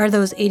are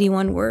those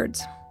 81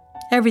 words.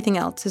 Everything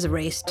else is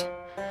erased,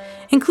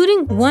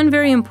 including one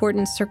very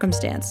important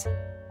circumstance,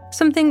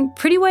 something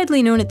pretty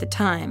widely known at the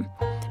time,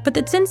 but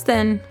that since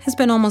then has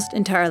been almost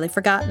entirely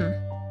forgotten.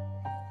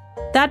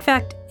 That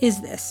fact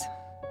is this.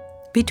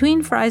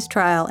 Between Fry's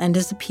trial and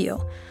his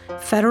appeal,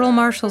 federal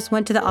marshals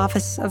went to the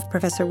office of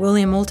Professor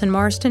William Moulton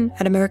Marston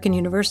at American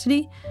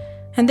University,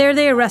 and there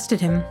they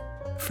arrested him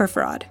for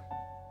fraud.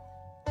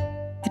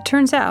 It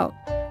turns out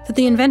that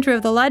the inventor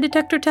of the lie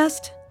detector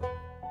test,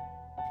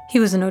 he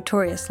was a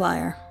notorious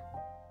liar.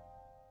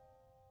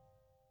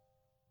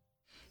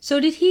 So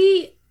did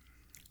he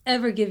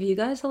ever give you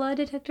guys a lie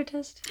detector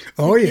test?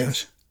 Oh,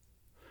 yes.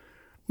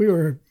 We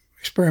were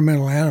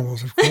experimental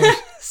animals, of course.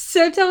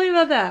 So tell me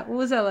about that. What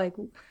was that like?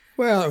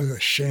 Well, it was a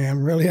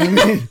sham, really. I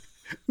mean,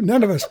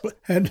 none of us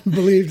had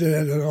believed in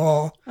it at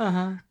all.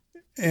 Uh-huh.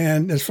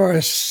 And as far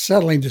as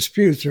settling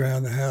disputes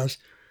around the house,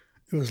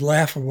 it was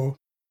laughable.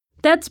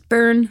 That's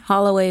Byrne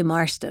Holloway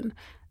Marston,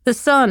 the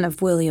son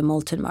of William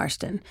Moulton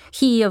Marston,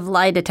 he of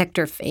lie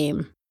detector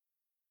fame.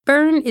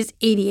 Byrne is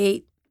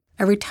 88,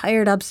 a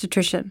retired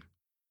obstetrician.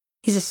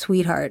 He's a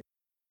sweetheart.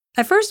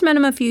 I first met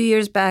him a few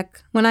years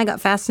back when I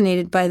got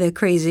fascinated by the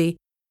crazy,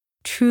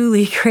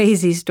 truly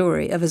crazy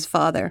story of his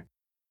father.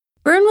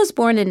 Byrne was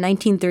born in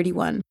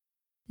 1931,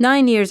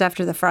 9 years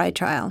after the Fry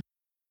trial.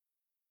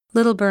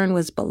 Little Byrne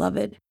was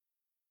beloved.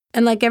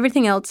 And like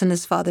everything else in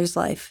his father's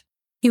life,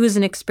 he was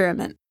an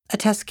experiment, a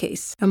test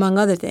case, among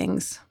other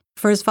things,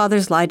 for his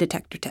father's lie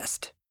detector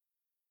test.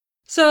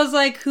 So it's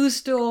like, who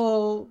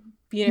stole,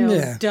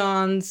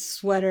 Don's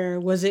sweater?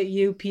 Was it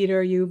you,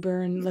 Peter, you,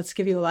 Byrne? Let's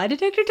give you a lie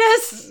detector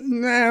test?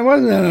 Nah, it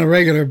wasn't on a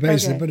regular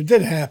basis, Okay. but it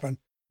did happen.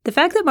 The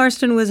fact that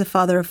Marston was a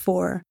father of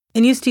 4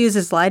 and used to use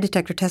his lie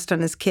detector test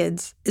on his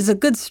kids is a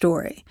good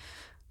story.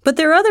 But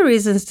there are other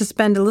reasons to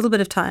spend a little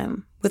bit of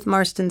time with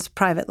Marston's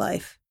private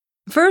life.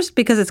 First,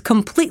 because it's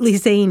completely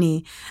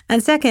zany,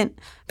 and second,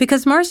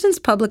 because Marston's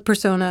public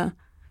persona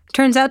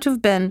turns out to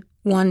have been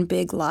one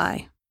big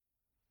lie.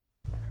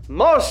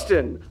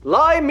 Marston,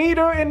 lie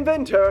meter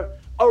inventor,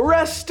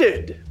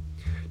 arrested.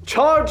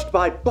 Charged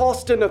by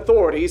Boston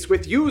authorities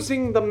with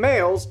using the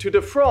mails to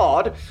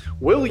defraud,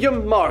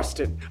 William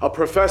Marston, a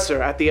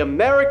professor at the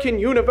American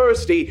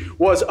University,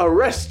 was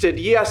arrested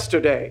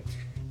yesterday.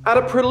 At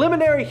a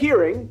preliminary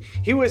hearing,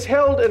 he was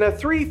held in a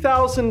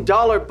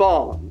 $3,000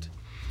 bond.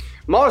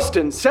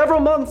 Marston several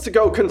months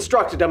ago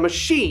constructed a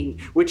machine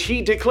which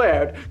he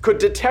declared could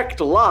detect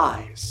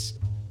lies.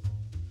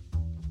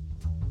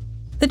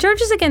 The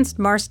charges against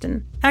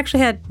Marston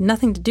actually had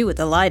nothing to do with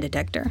the lie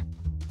detector.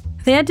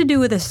 They had to do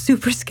with a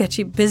super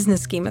sketchy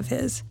business scheme of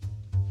his.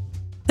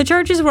 The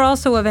charges were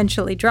also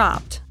eventually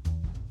dropped.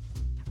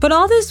 But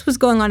all this was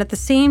going on at the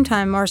same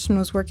time Marston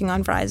was working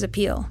on Fry's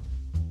appeal.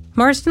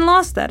 Marston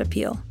lost that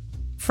appeal.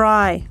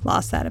 Fry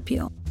lost that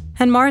appeal.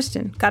 And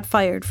Marston got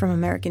fired from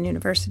American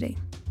University.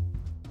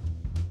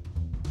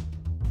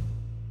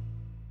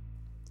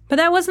 But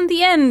that wasn't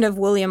the end of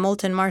William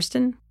Moulton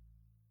Marston.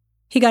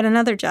 He got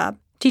another job,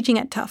 teaching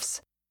at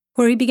Tufts,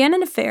 where he began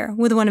an affair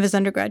with one of his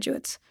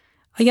undergraduates,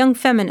 a young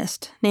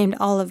feminist named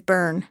Olive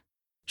Byrne.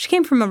 She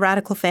came from a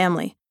radical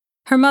family.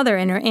 Her mother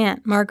and her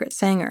aunt, Margaret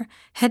Sanger,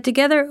 had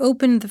together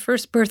opened the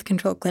first birth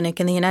control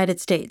clinic in the United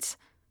States,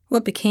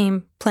 what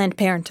became Planned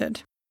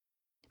Parenthood.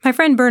 My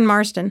friend Byrne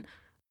Marston,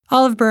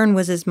 Olive Byrne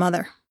was his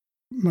mother.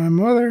 My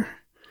mother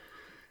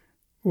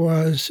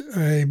was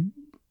a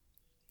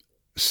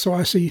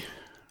saucy,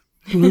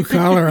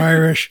 blue-collar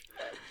Irish,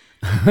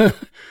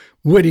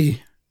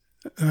 witty,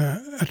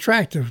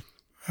 attractive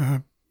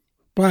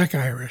black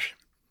Irish,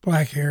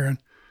 black hair and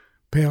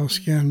pale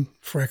skin,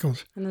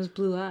 freckles. And those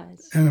blue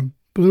eyes. And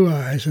blue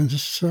eyes. And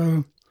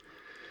so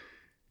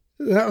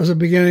that was the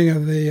beginning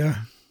of the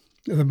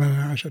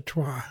menage a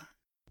trois.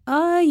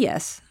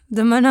 Yes,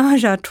 the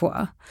menage a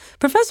trois.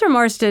 Professor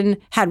Marston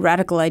had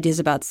radical ideas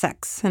about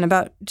sex and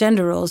about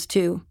gender roles,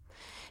 too.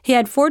 He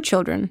had 4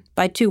 children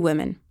by 2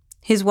 women,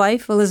 his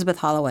wife, Elizabeth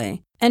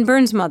Holloway, and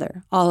Byrne's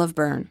mother, Olive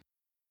Byrne.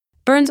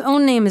 Byrne's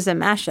own name is a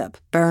mashup,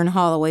 Byrne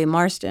Holloway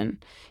Marston.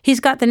 He's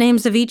got the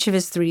names of each of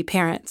his 3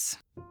 parents.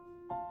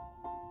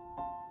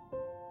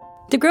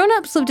 The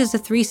grown-ups lived as a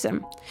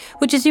threesome,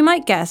 which, as you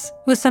might guess,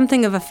 was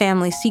something of a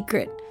family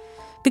secret,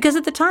 because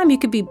at the time you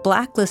could be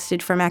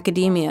blacklisted from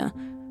academia,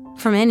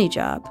 from any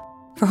job,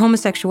 for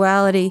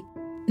homosexuality,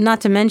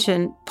 not to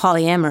mention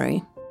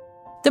polyamory.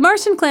 The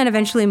Marston clan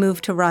eventually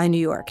moved to Rye, New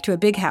York, to a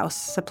big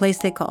house, a place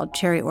they called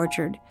Cherry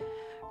Orchard.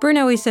 Byrne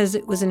always says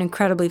it was an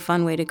incredibly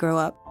fun way to grow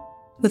up,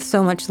 with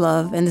so much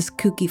love and this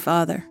kooky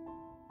father.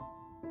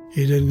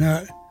 He did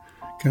not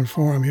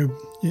conform. You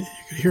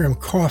could hear him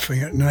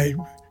coughing at night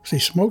because he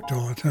smoked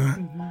all the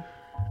time.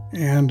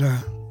 And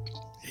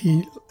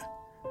he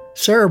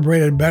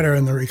cerebrated better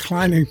in the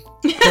reclining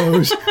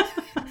pose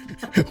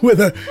with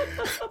a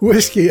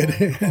whiskey in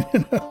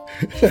hand.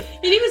 And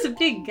he was a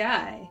big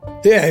guy.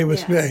 Yeah, he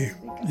was big.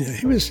 Yeah,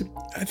 he was,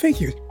 I think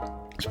he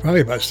was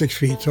probably about 6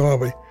 feet tall,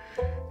 but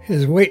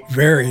his weight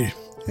varied.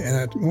 And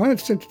at one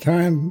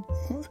time,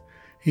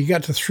 he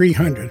got to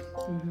 300.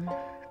 Mm-hmm.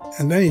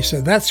 And then he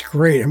said, "That's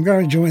great. I'm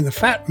going to join the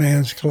Fat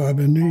Man's Club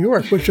in New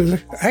York," which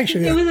was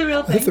actually it was a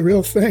real thing. That's the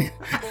real thing.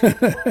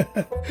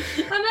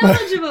 I'm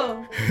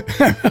eligible.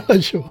 I'm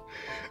eligible.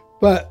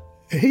 But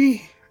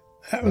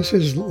that was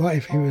his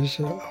life. He was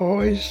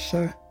always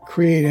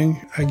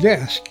creating, I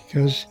guess,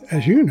 because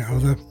as you know,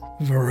 the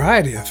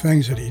variety of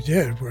things that he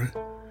did were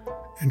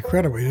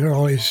incredible. He did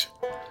all these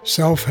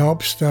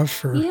self-help stuff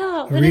for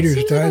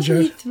Reader's Digest.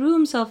 Like he threw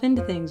himself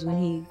into things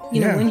when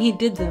he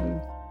did them.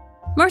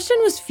 Marston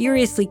was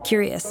furiously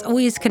curious,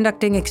 always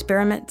conducting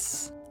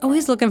experiments,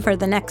 always looking for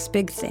the next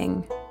big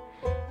thing.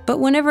 But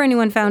whenever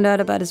anyone found out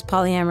about his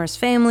polyamorous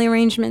family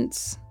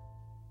arrangements,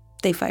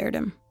 they fired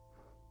him.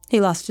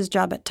 He lost his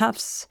job at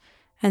Tufts,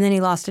 and then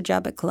he lost a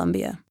job at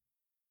Columbia.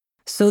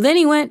 So then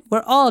he went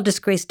where all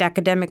disgraced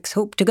academics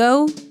hope to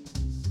go.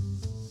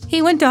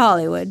 He went to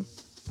Hollywood.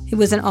 He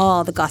was in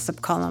all the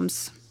gossip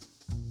columns.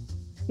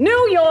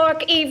 New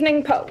York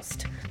Evening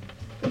Post.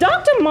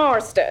 Dr.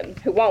 Marston,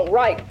 who won't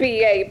write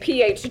B.A.,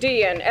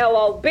 Ph.D., and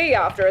LL.B.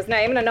 after his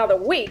name in another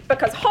week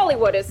because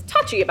Hollywood is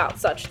touchy about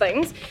such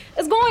things,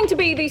 is going to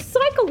be the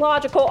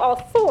psychological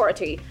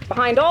authority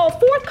behind all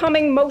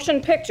forthcoming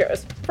motion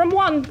pictures from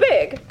one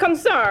big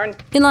concern.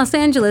 In Los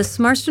Angeles,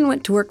 Marston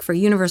went to work for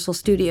Universal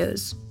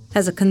Studios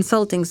as a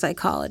consulting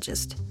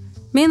psychologist,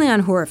 mainly on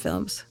horror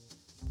films.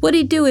 What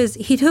he'd do is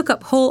he'd hook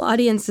up whole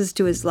audiences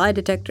to his lie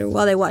detector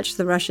while they watched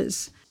the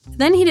rushes.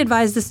 Then he'd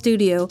advise the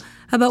studio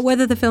about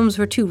whether the films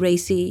were too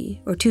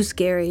racy or too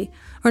scary,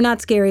 or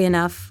not scary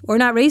enough, or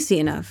not racy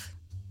enough.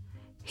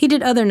 He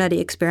did other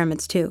nutty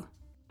experiments too.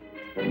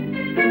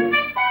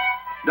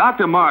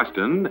 Dr.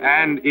 Marston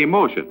and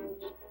Emotions.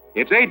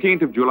 It's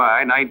 18th of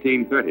July,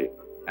 1930,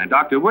 and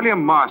Dr.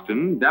 William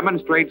Marston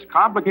demonstrates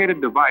complicated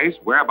device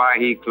whereby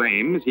he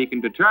claims he can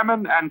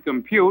determine and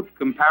compute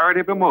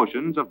comparative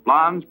emotions of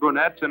blondes,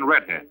 brunettes, and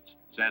redheads,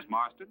 says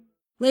Marston.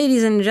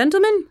 Ladies and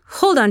gentlemen,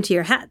 hold on to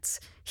your hats.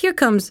 Here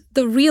comes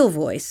the real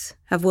voice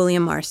of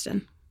William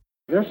Marston.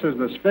 This is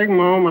the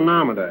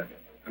sphygmomanometer,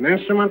 an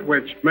instrument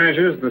which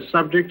measures the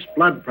subject's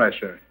blood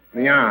pressure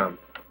in the arm.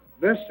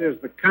 This is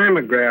the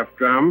kymograph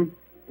drum,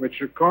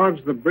 which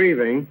records the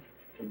breathing.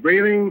 The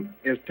breathing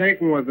is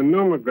taken with the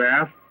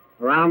pneumograph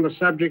around the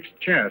subject's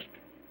chest.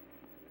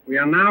 We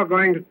are now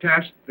going to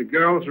test the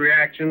girl's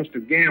reactions to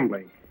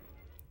gambling.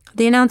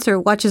 The announcer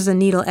watches a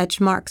needle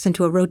etch marks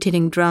into a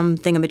rotating drum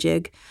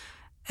thingamajig,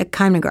 a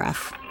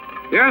kymograph.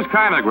 Here's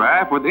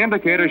kymograph with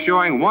indicator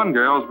showing one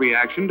girl's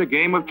reaction to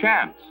game of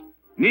chance.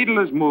 Needle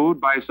is moved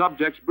by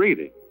subject's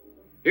breathing.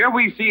 Here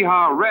we see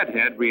how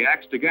redhead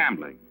reacts to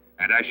gambling.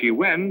 And as she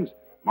wins,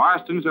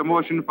 Marston's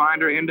emotion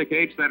finder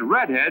indicates that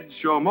redheads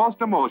show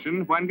most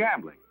emotion when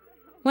gambling.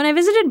 When I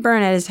visited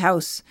Byrne at his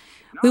house,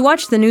 we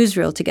watched the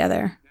newsreel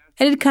together.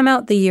 It had come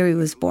out the year he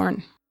was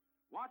born.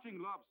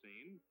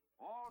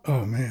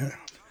 Oh, man.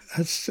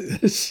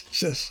 It's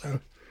just so...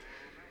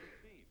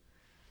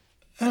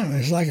 I don't know,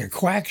 it's like a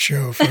quack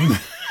show from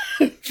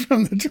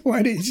from the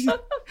 20s.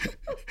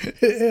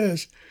 It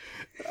is.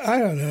 I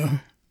don't know.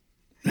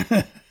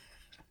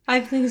 I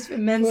think it's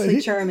immensely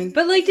charming.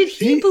 But, did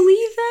he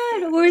believe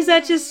that? Or is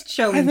that just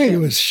showmanship? I think it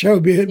was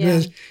showbiz.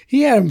 Because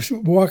he had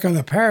him walk on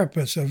the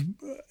parapets in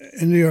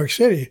New York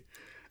City,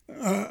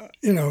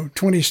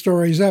 20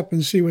 stories up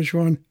and see which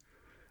one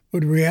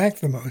would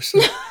react the most.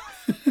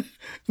 I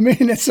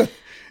mean, it's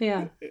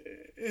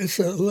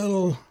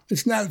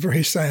not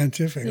very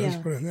scientific, let's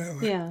put it that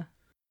way. Yeah.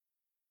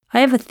 I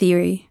have a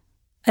theory.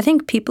 I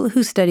think people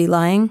who study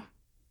lying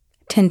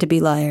tend to be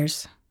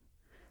liars.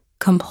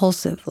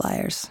 Compulsive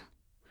liars.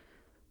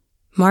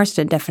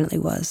 Marston definitely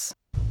was.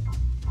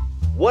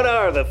 What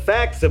are the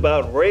facts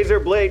about razor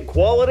blade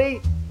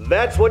quality?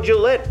 That's what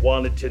Gillette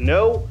wanted to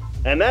know.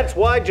 And that's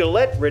why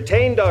Gillette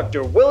retained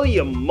Dr.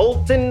 William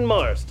Moulton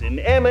Marston,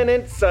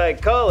 eminent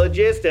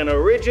psychologist and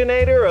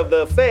originator of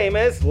the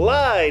famous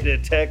lie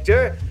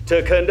detector,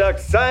 to conduct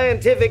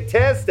scientific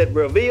tests that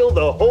reveal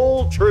the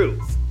whole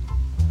truth.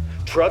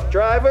 Truck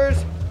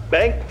drivers,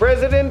 bank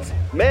presidents,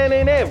 men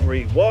in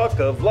every walk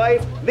of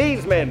life,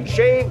 these men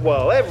shave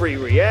while every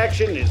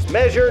reaction is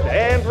measured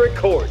and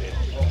recorded.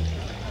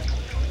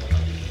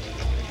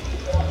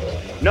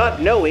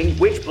 Not knowing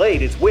which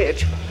blade is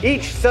which,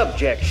 each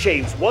subject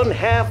shaves one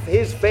half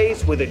his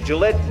face with a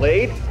Gillette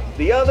blade,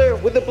 the other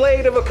with the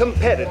blade of a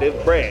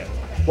competitive brand,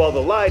 while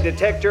the lie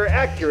detector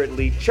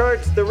accurately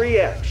charts the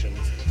reactions.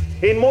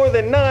 In more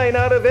than 9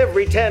 out of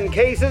every 10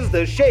 cases,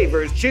 the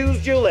shavers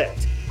choose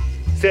Gillette.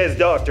 Says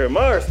Dr.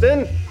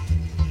 Marston,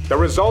 "The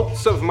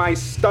results of my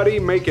study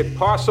make it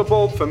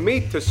possible for me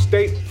to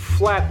state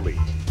flatly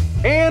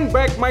and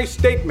back my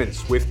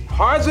statements with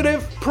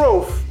positive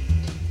proof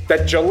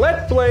that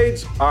Gillette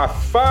blades are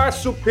far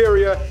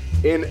superior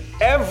in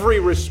every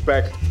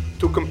respect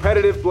to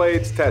competitive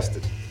blades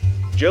tested.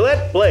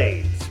 Gillette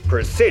blades,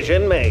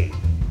 precision made.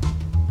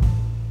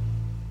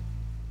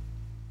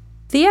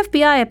 The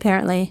FBI,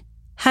 apparently,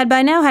 had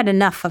by now had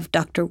enough of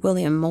Dr.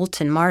 William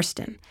Moulton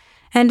Marston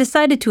and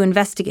decided to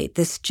investigate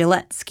this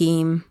Gillette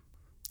scheme.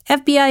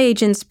 FBI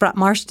agents brought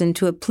Marston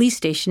to a police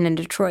station in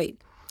Detroit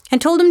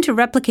and told him to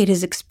replicate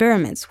his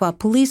experiments while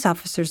police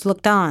officers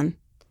looked on.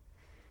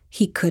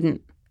 He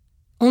couldn't.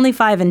 Only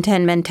 5 in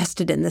 10 men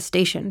tested in the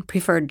station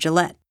preferred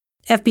Gillette.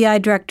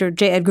 FBI Director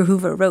J. Edgar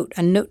Hoover wrote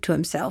a note to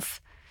himself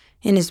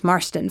in his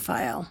Marston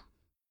file.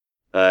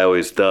 I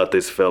always thought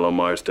this fellow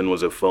Marston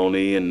was a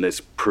phony, and this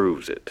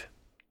proves it.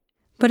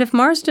 But if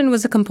Marston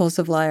was a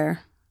compulsive liar,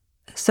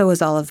 so was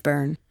Olive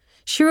Byrne.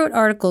 She wrote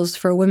articles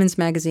for a women's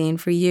magazine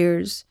for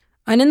years,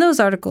 and in those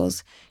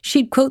articles,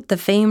 she'd quote the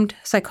famed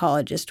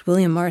psychologist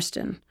William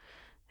Marston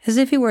as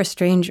if he were a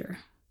stranger,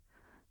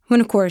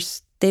 when, of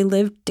course, they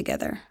lived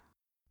together.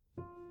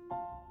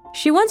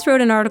 She once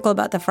wrote an article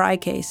about the Fry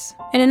case,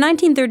 and in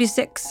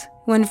 1936,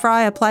 when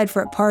Fry applied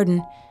for a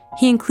pardon,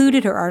 he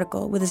included her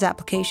article with his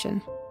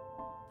application.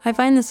 I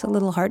find this a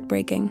little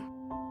heartbreaking.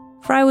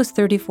 Fry was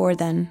 34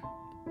 then.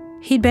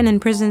 He'd been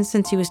in prison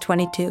since he was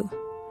 22.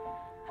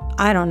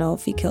 I don't know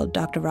if he killed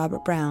Dr.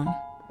 Robert Brown.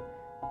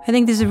 I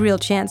think there's a real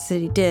chance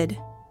that he did,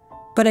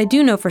 but I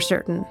do know for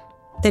certain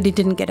that he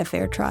didn't get a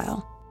fair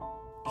trial.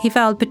 He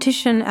filed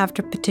petition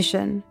after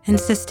petition,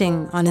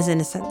 insisting on his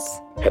innocence.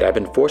 Had I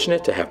been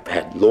fortunate to have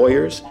had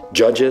lawyers,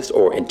 judges,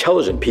 or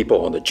intelligent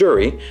people on the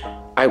jury,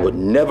 I would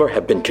never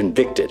have been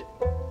convicted.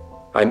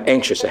 I'm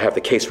anxious to have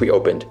the case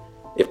reopened,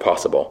 if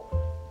possible,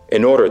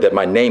 in order that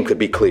my name could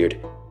be cleared.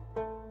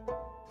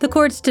 The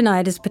courts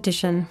denied his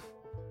petition.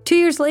 2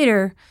 years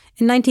later,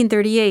 in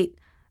 1938,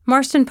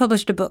 Marston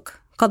published a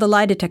book called The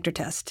Lie Detector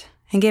Test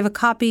and gave a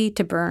copy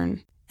to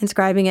Byrne,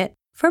 inscribing it,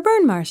 "For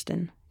Byrne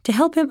Marston, to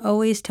help him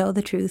always tell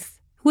the truth,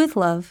 with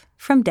love,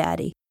 from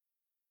Daddy."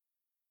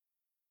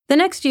 The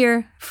next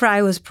year,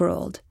 Fry was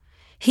paroled.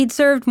 He'd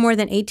served more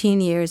than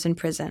 18 years in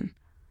prison.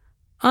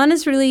 On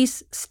his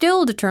release,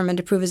 still determined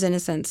to prove his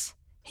innocence,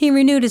 he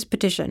renewed his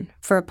petition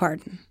for a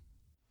pardon.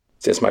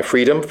 Since my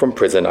freedom from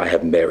prison, I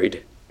have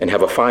married and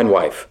have a fine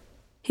wife.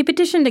 He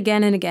petitioned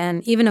again and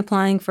again, even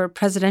applying for a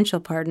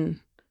presidential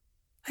pardon.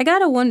 I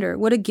gotta wonder,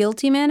 would a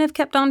guilty man have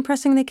kept on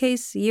pressing the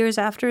case years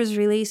after his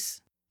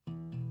release?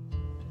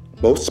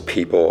 Most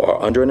people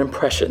are under an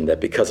impression that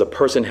because a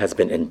person has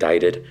been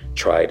indicted,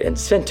 tried, and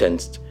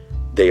sentenced,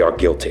 they are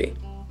guilty.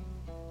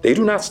 They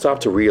do not stop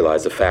to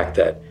realize the fact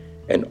that,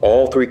 in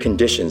all 3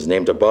 conditions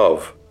named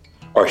above,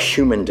 are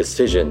human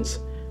decisions,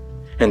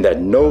 and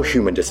that no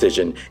human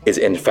decision is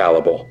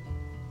infallible.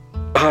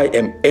 I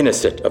am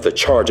innocent of the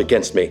charge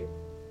against me.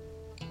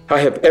 I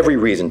have every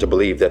reason to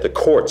believe that the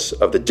courts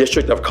of the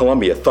District of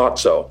Columbia thought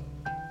so.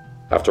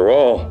 After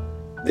all,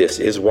 this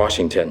is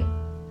Washington,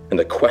 and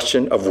the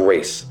question of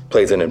race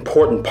plays an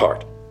important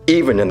part,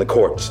 even in the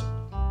courts.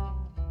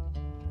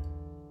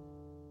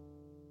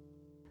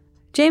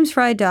 James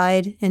Fry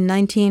died in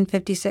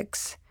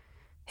 1956.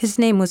 His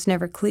name was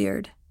never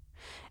cleared.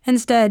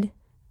 Instead,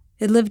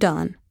 it lived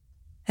on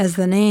as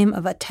the name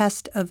of a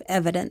test of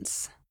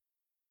evidence.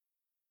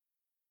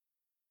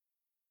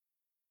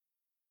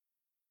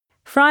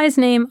 Fry's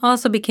name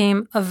also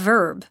became a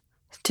verb.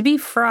 To be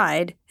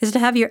fried is to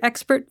have your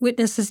expert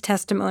witness's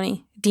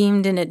testimony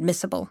deemed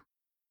inadmissible.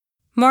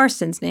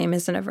 Marston's name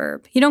isn't a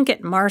verb. You don't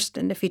get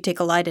Marston if you take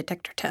a lie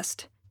detector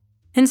test.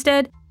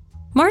 Instead,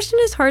 Marston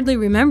is hardly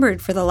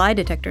remembered for the lie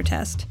detector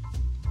test.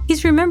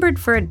 He's remembered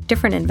for a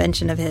different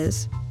invention of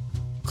his.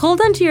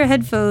 Hold onto your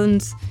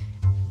headphones.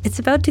 It's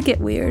about to get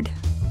weird.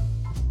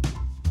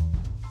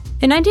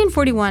 In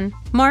 1941,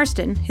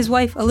 Marston, his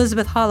wife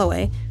Elizabeth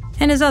Holloway,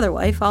 and his other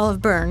wife, Olive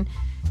Byrne,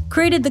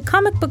 created the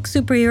comic book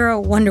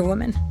superhero Wonder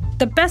Woman,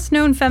 the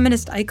best-known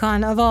feminist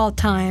icon of all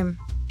time.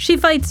 She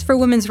fights for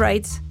women's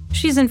rights.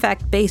 She's in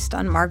fact based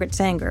on Margaret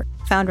Sanger,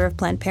 founder of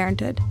Planned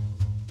Parenthood.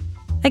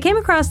 I came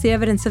across the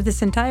evidence of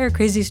this entire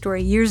crazy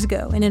story years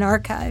ago in an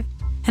archive,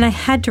 and I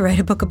had to write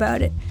a book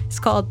about it. It's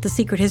called The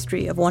Secret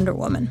History of Wonder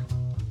Woman.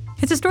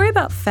 It's a story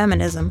about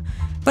feminism,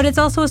 but it's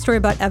also a story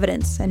about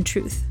evidence and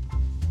truth.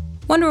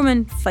 Wonder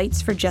Woman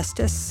fights for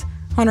justice.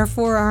 On her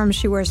forearms,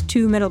 she wears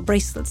 2 metal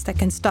bracelets that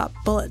can stop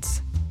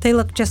bullets. They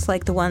look just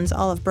like the ones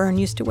Olive Byrne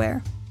used to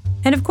wear.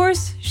 And of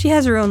course, she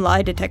has her own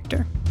lie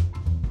detector.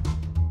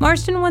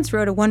 Marston once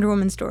wrote a Wonder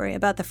Woman story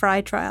about the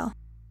Fry trial.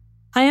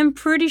 I am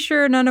pretty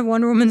sure none of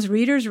Wonder Woman's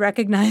readers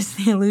recognize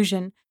the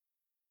illusion.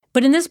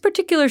 But in this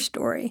particular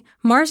story,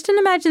 Marston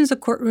imagines a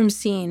courtroom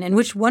scene in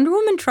which Wonder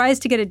Woman tries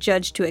to get a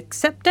judge to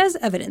accept as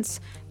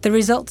evidence the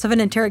results of an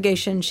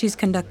interrogation she's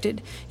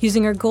conducted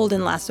using her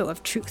golden lasso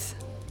of truth.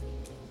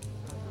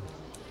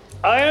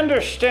 I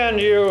understand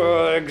you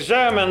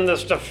examined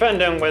this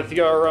defendant with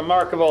your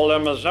remarkable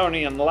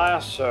Amazonian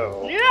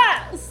lasso.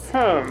 Yes!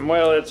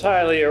 Well, it's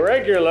highly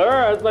irregular.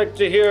 I'd like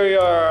to hear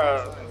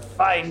your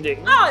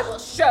findings. I will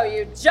show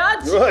you,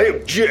 Judge. I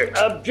object.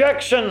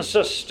 Objection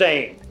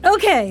sustained.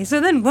 Okay,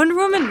 so then Wonder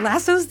Woman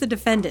lassos the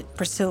defendant,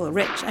 Priscilla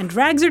Rich, and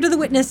drags her to the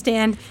witness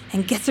stand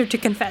and gets her to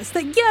confess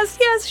that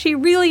yes, she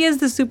really is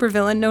the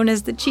supervillain known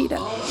as the Cheetah.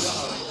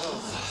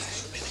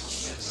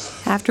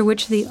 After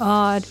which the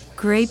awed,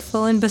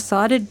 grateful, and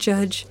besotted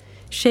judge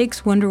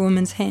shakes Wonder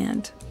Woman's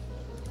hand.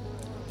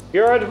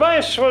 Your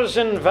advice was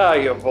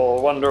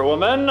invaluable, Wonder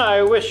Woman.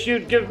 I wish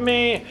you'd give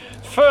me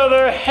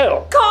further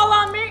help. Call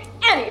on me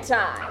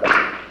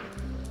anytime.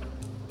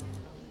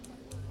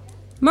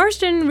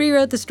 Marston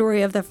rewrote the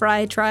story of the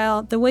Fry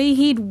trial the way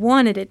he'd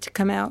wanted it to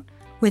come out,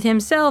 with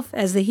himself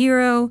as the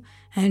hero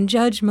and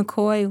Judge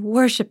McCoy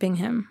worshiping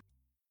him.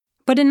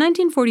 But in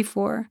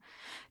 1944,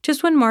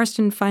 just when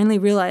Marston finally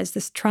realized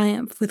this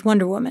triumph with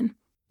Wonder Woman,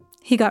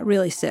 he got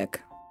really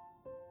sick.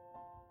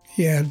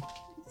 He had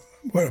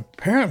what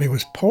apparently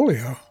was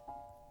polio.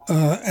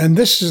 And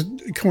this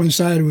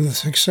coincided with the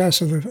success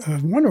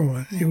of Wonder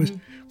Woman. He was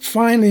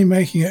finally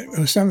making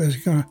it something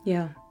that's going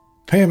to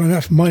pay him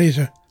enough money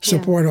to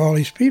support all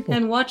these people.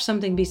 And watch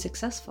something be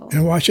successful.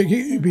 And watch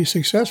it be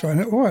successful, and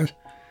it was.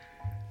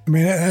 I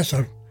mean, that's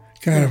a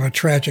kind of a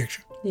tragic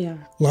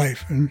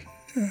life. And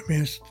I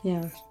mean, it's...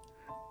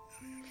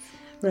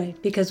 Right,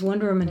 because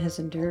Wonder Woman has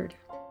endured.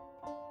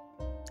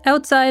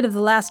 Outside of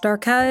the last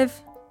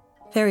archive,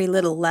 very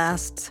little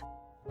lasts.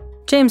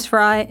 James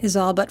Fry is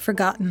all but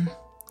forgotten,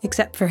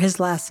 except for his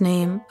last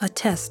name, a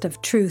test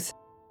of truth.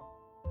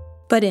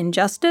 But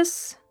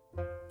injustice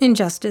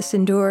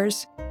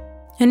endures.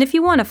 And if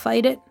you want to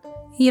fight it,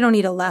 you don't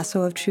need a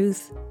lasso of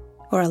truth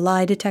or a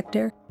lie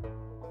detector.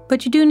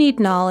 But you do need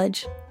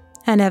knowledge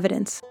and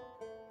evidence.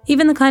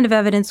 Even the kind of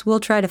evidence we'll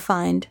try to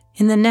find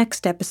in the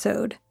next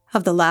episode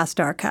of The Last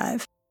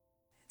Archive.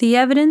 The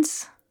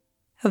evidence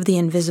of the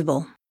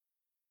invisible.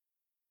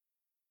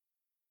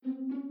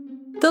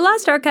 The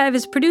Last Archive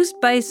is produced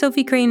by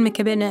Sophie Crane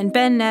McKibben and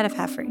Ben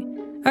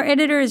Nadif-Hafrey. Our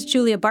editor is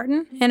Julia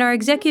Barton, and our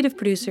executive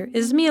producer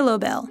is Mia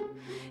Lobel.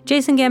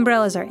 Jason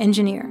Gambrell is our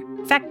engineer.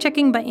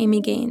 Fact-checking by Amy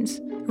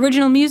Gaines.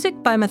 Original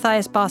music by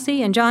Matthias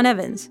Bossi and John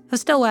Evans of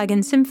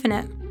Stellwagen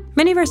Symphonette.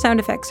 Many of our sound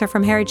effects are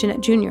from Harry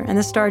Jeanette Jr. and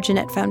the Star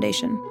Jeanette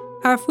Foundation.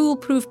 Our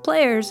foolproof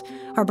players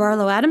are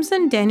Barlow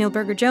Adamson, Daniel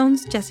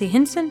Berger-Jones, Jesse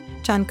Hinson,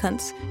 John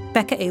Kuntz,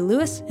 Becca A.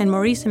 Lewis, and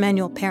Maurice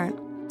Emmanuel Parent.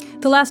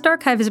 The Last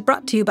Archive is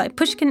brought to you by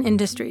Pushkin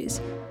Industries.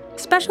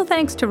 Special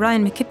thanks to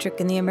Ryan McKittrick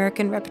in the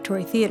American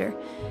Repertory Theater,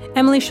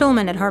 Emily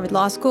Schulman at Harvard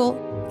Law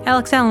School,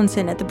 Alex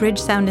Allenson at the Bridge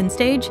Sound and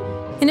Stage,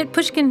 and at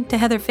Pushkin to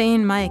Heather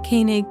Fain, Maya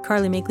Koenig,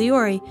 Carly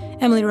Migliori,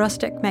 Emily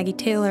Rustick, Maggie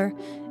Taylor,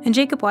 and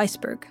Jacob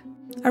Weisberg.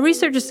 Our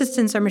research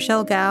assistants are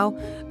Michelle Gao,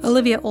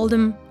 Olivia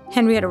Oldham,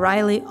 Henrietta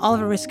Riley,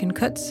 Oliver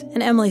Riskin-Kutz,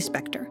 and Emily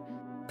Spector.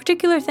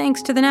 Particular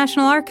thanks to the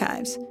National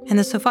Archives and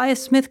the Sophia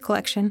Smith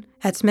Collection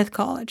at Smith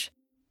College.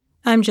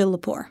 I'm Jill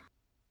Lepore.